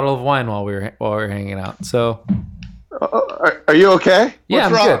entire bottle of wine while we were hanging out. So, are you okay? Yeah,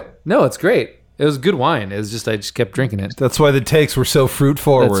 I'm good. No, it's great. It was good wine. It was just I just kept drinking it. That's why the takes were so fruit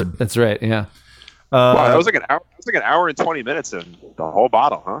forward. That's right. Yeah. Wow, that was like an hour. It was like an hour and 20 minutes in the whole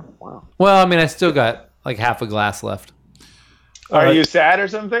bottle, huh? Wow. Well, I mean, I still got like half a glass left. Are you sad or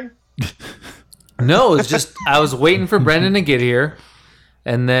something? No, it's just I was waiting for Brendan to get here,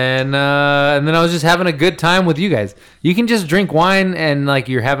 and then I was just having a good time with you guys. You can just drink wine and like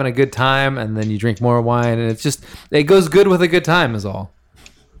you're having a good time, and then you drink more wine, and it goes good with a good time, is all.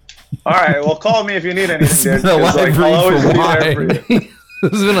 All right, well, call me if you need anything. It's been a live read I'll always for be there for wine. you.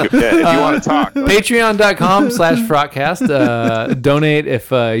 If you want to talk, Patreon.com/Frotcast. Donate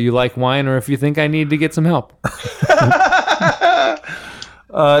if you like wine or if you think I need to get some help.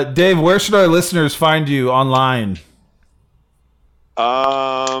 Dave, where should our listeners find you online?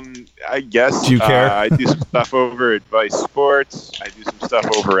 I guess. Do you care? I do some stuff over at Vice Sports. I do some stuff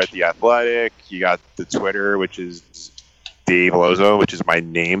over at The Athletic. You got the Twitter, which is Dave Lozo, which is my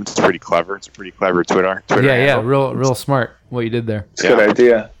name. It's pretty clever. It's a pretty clever Twitter Yeah, real smart what you did there. It's a good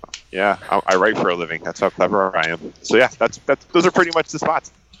idea. Yeah, I write for a living. That's how clever I am. So yeah, that's those are pretty much the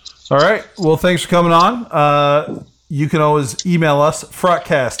spots. All right. Well, thanks for coming on. You can always email us,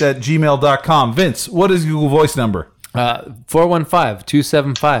 frotcast@gmail.com. Vince, what is Google Voice number?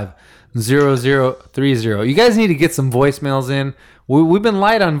 415-275-0030. You guys need to get some voicemails in. We've been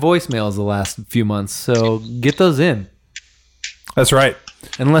light on voicemails the last few months, so get those in. That's right.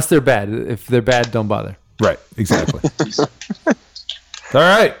 Unless they're bad. If they're bad, don't bother. Right, exactly. All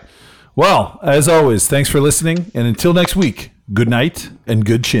right. Well, as always, thanks for listening. And until next week, good night and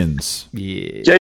good chins. Yeah.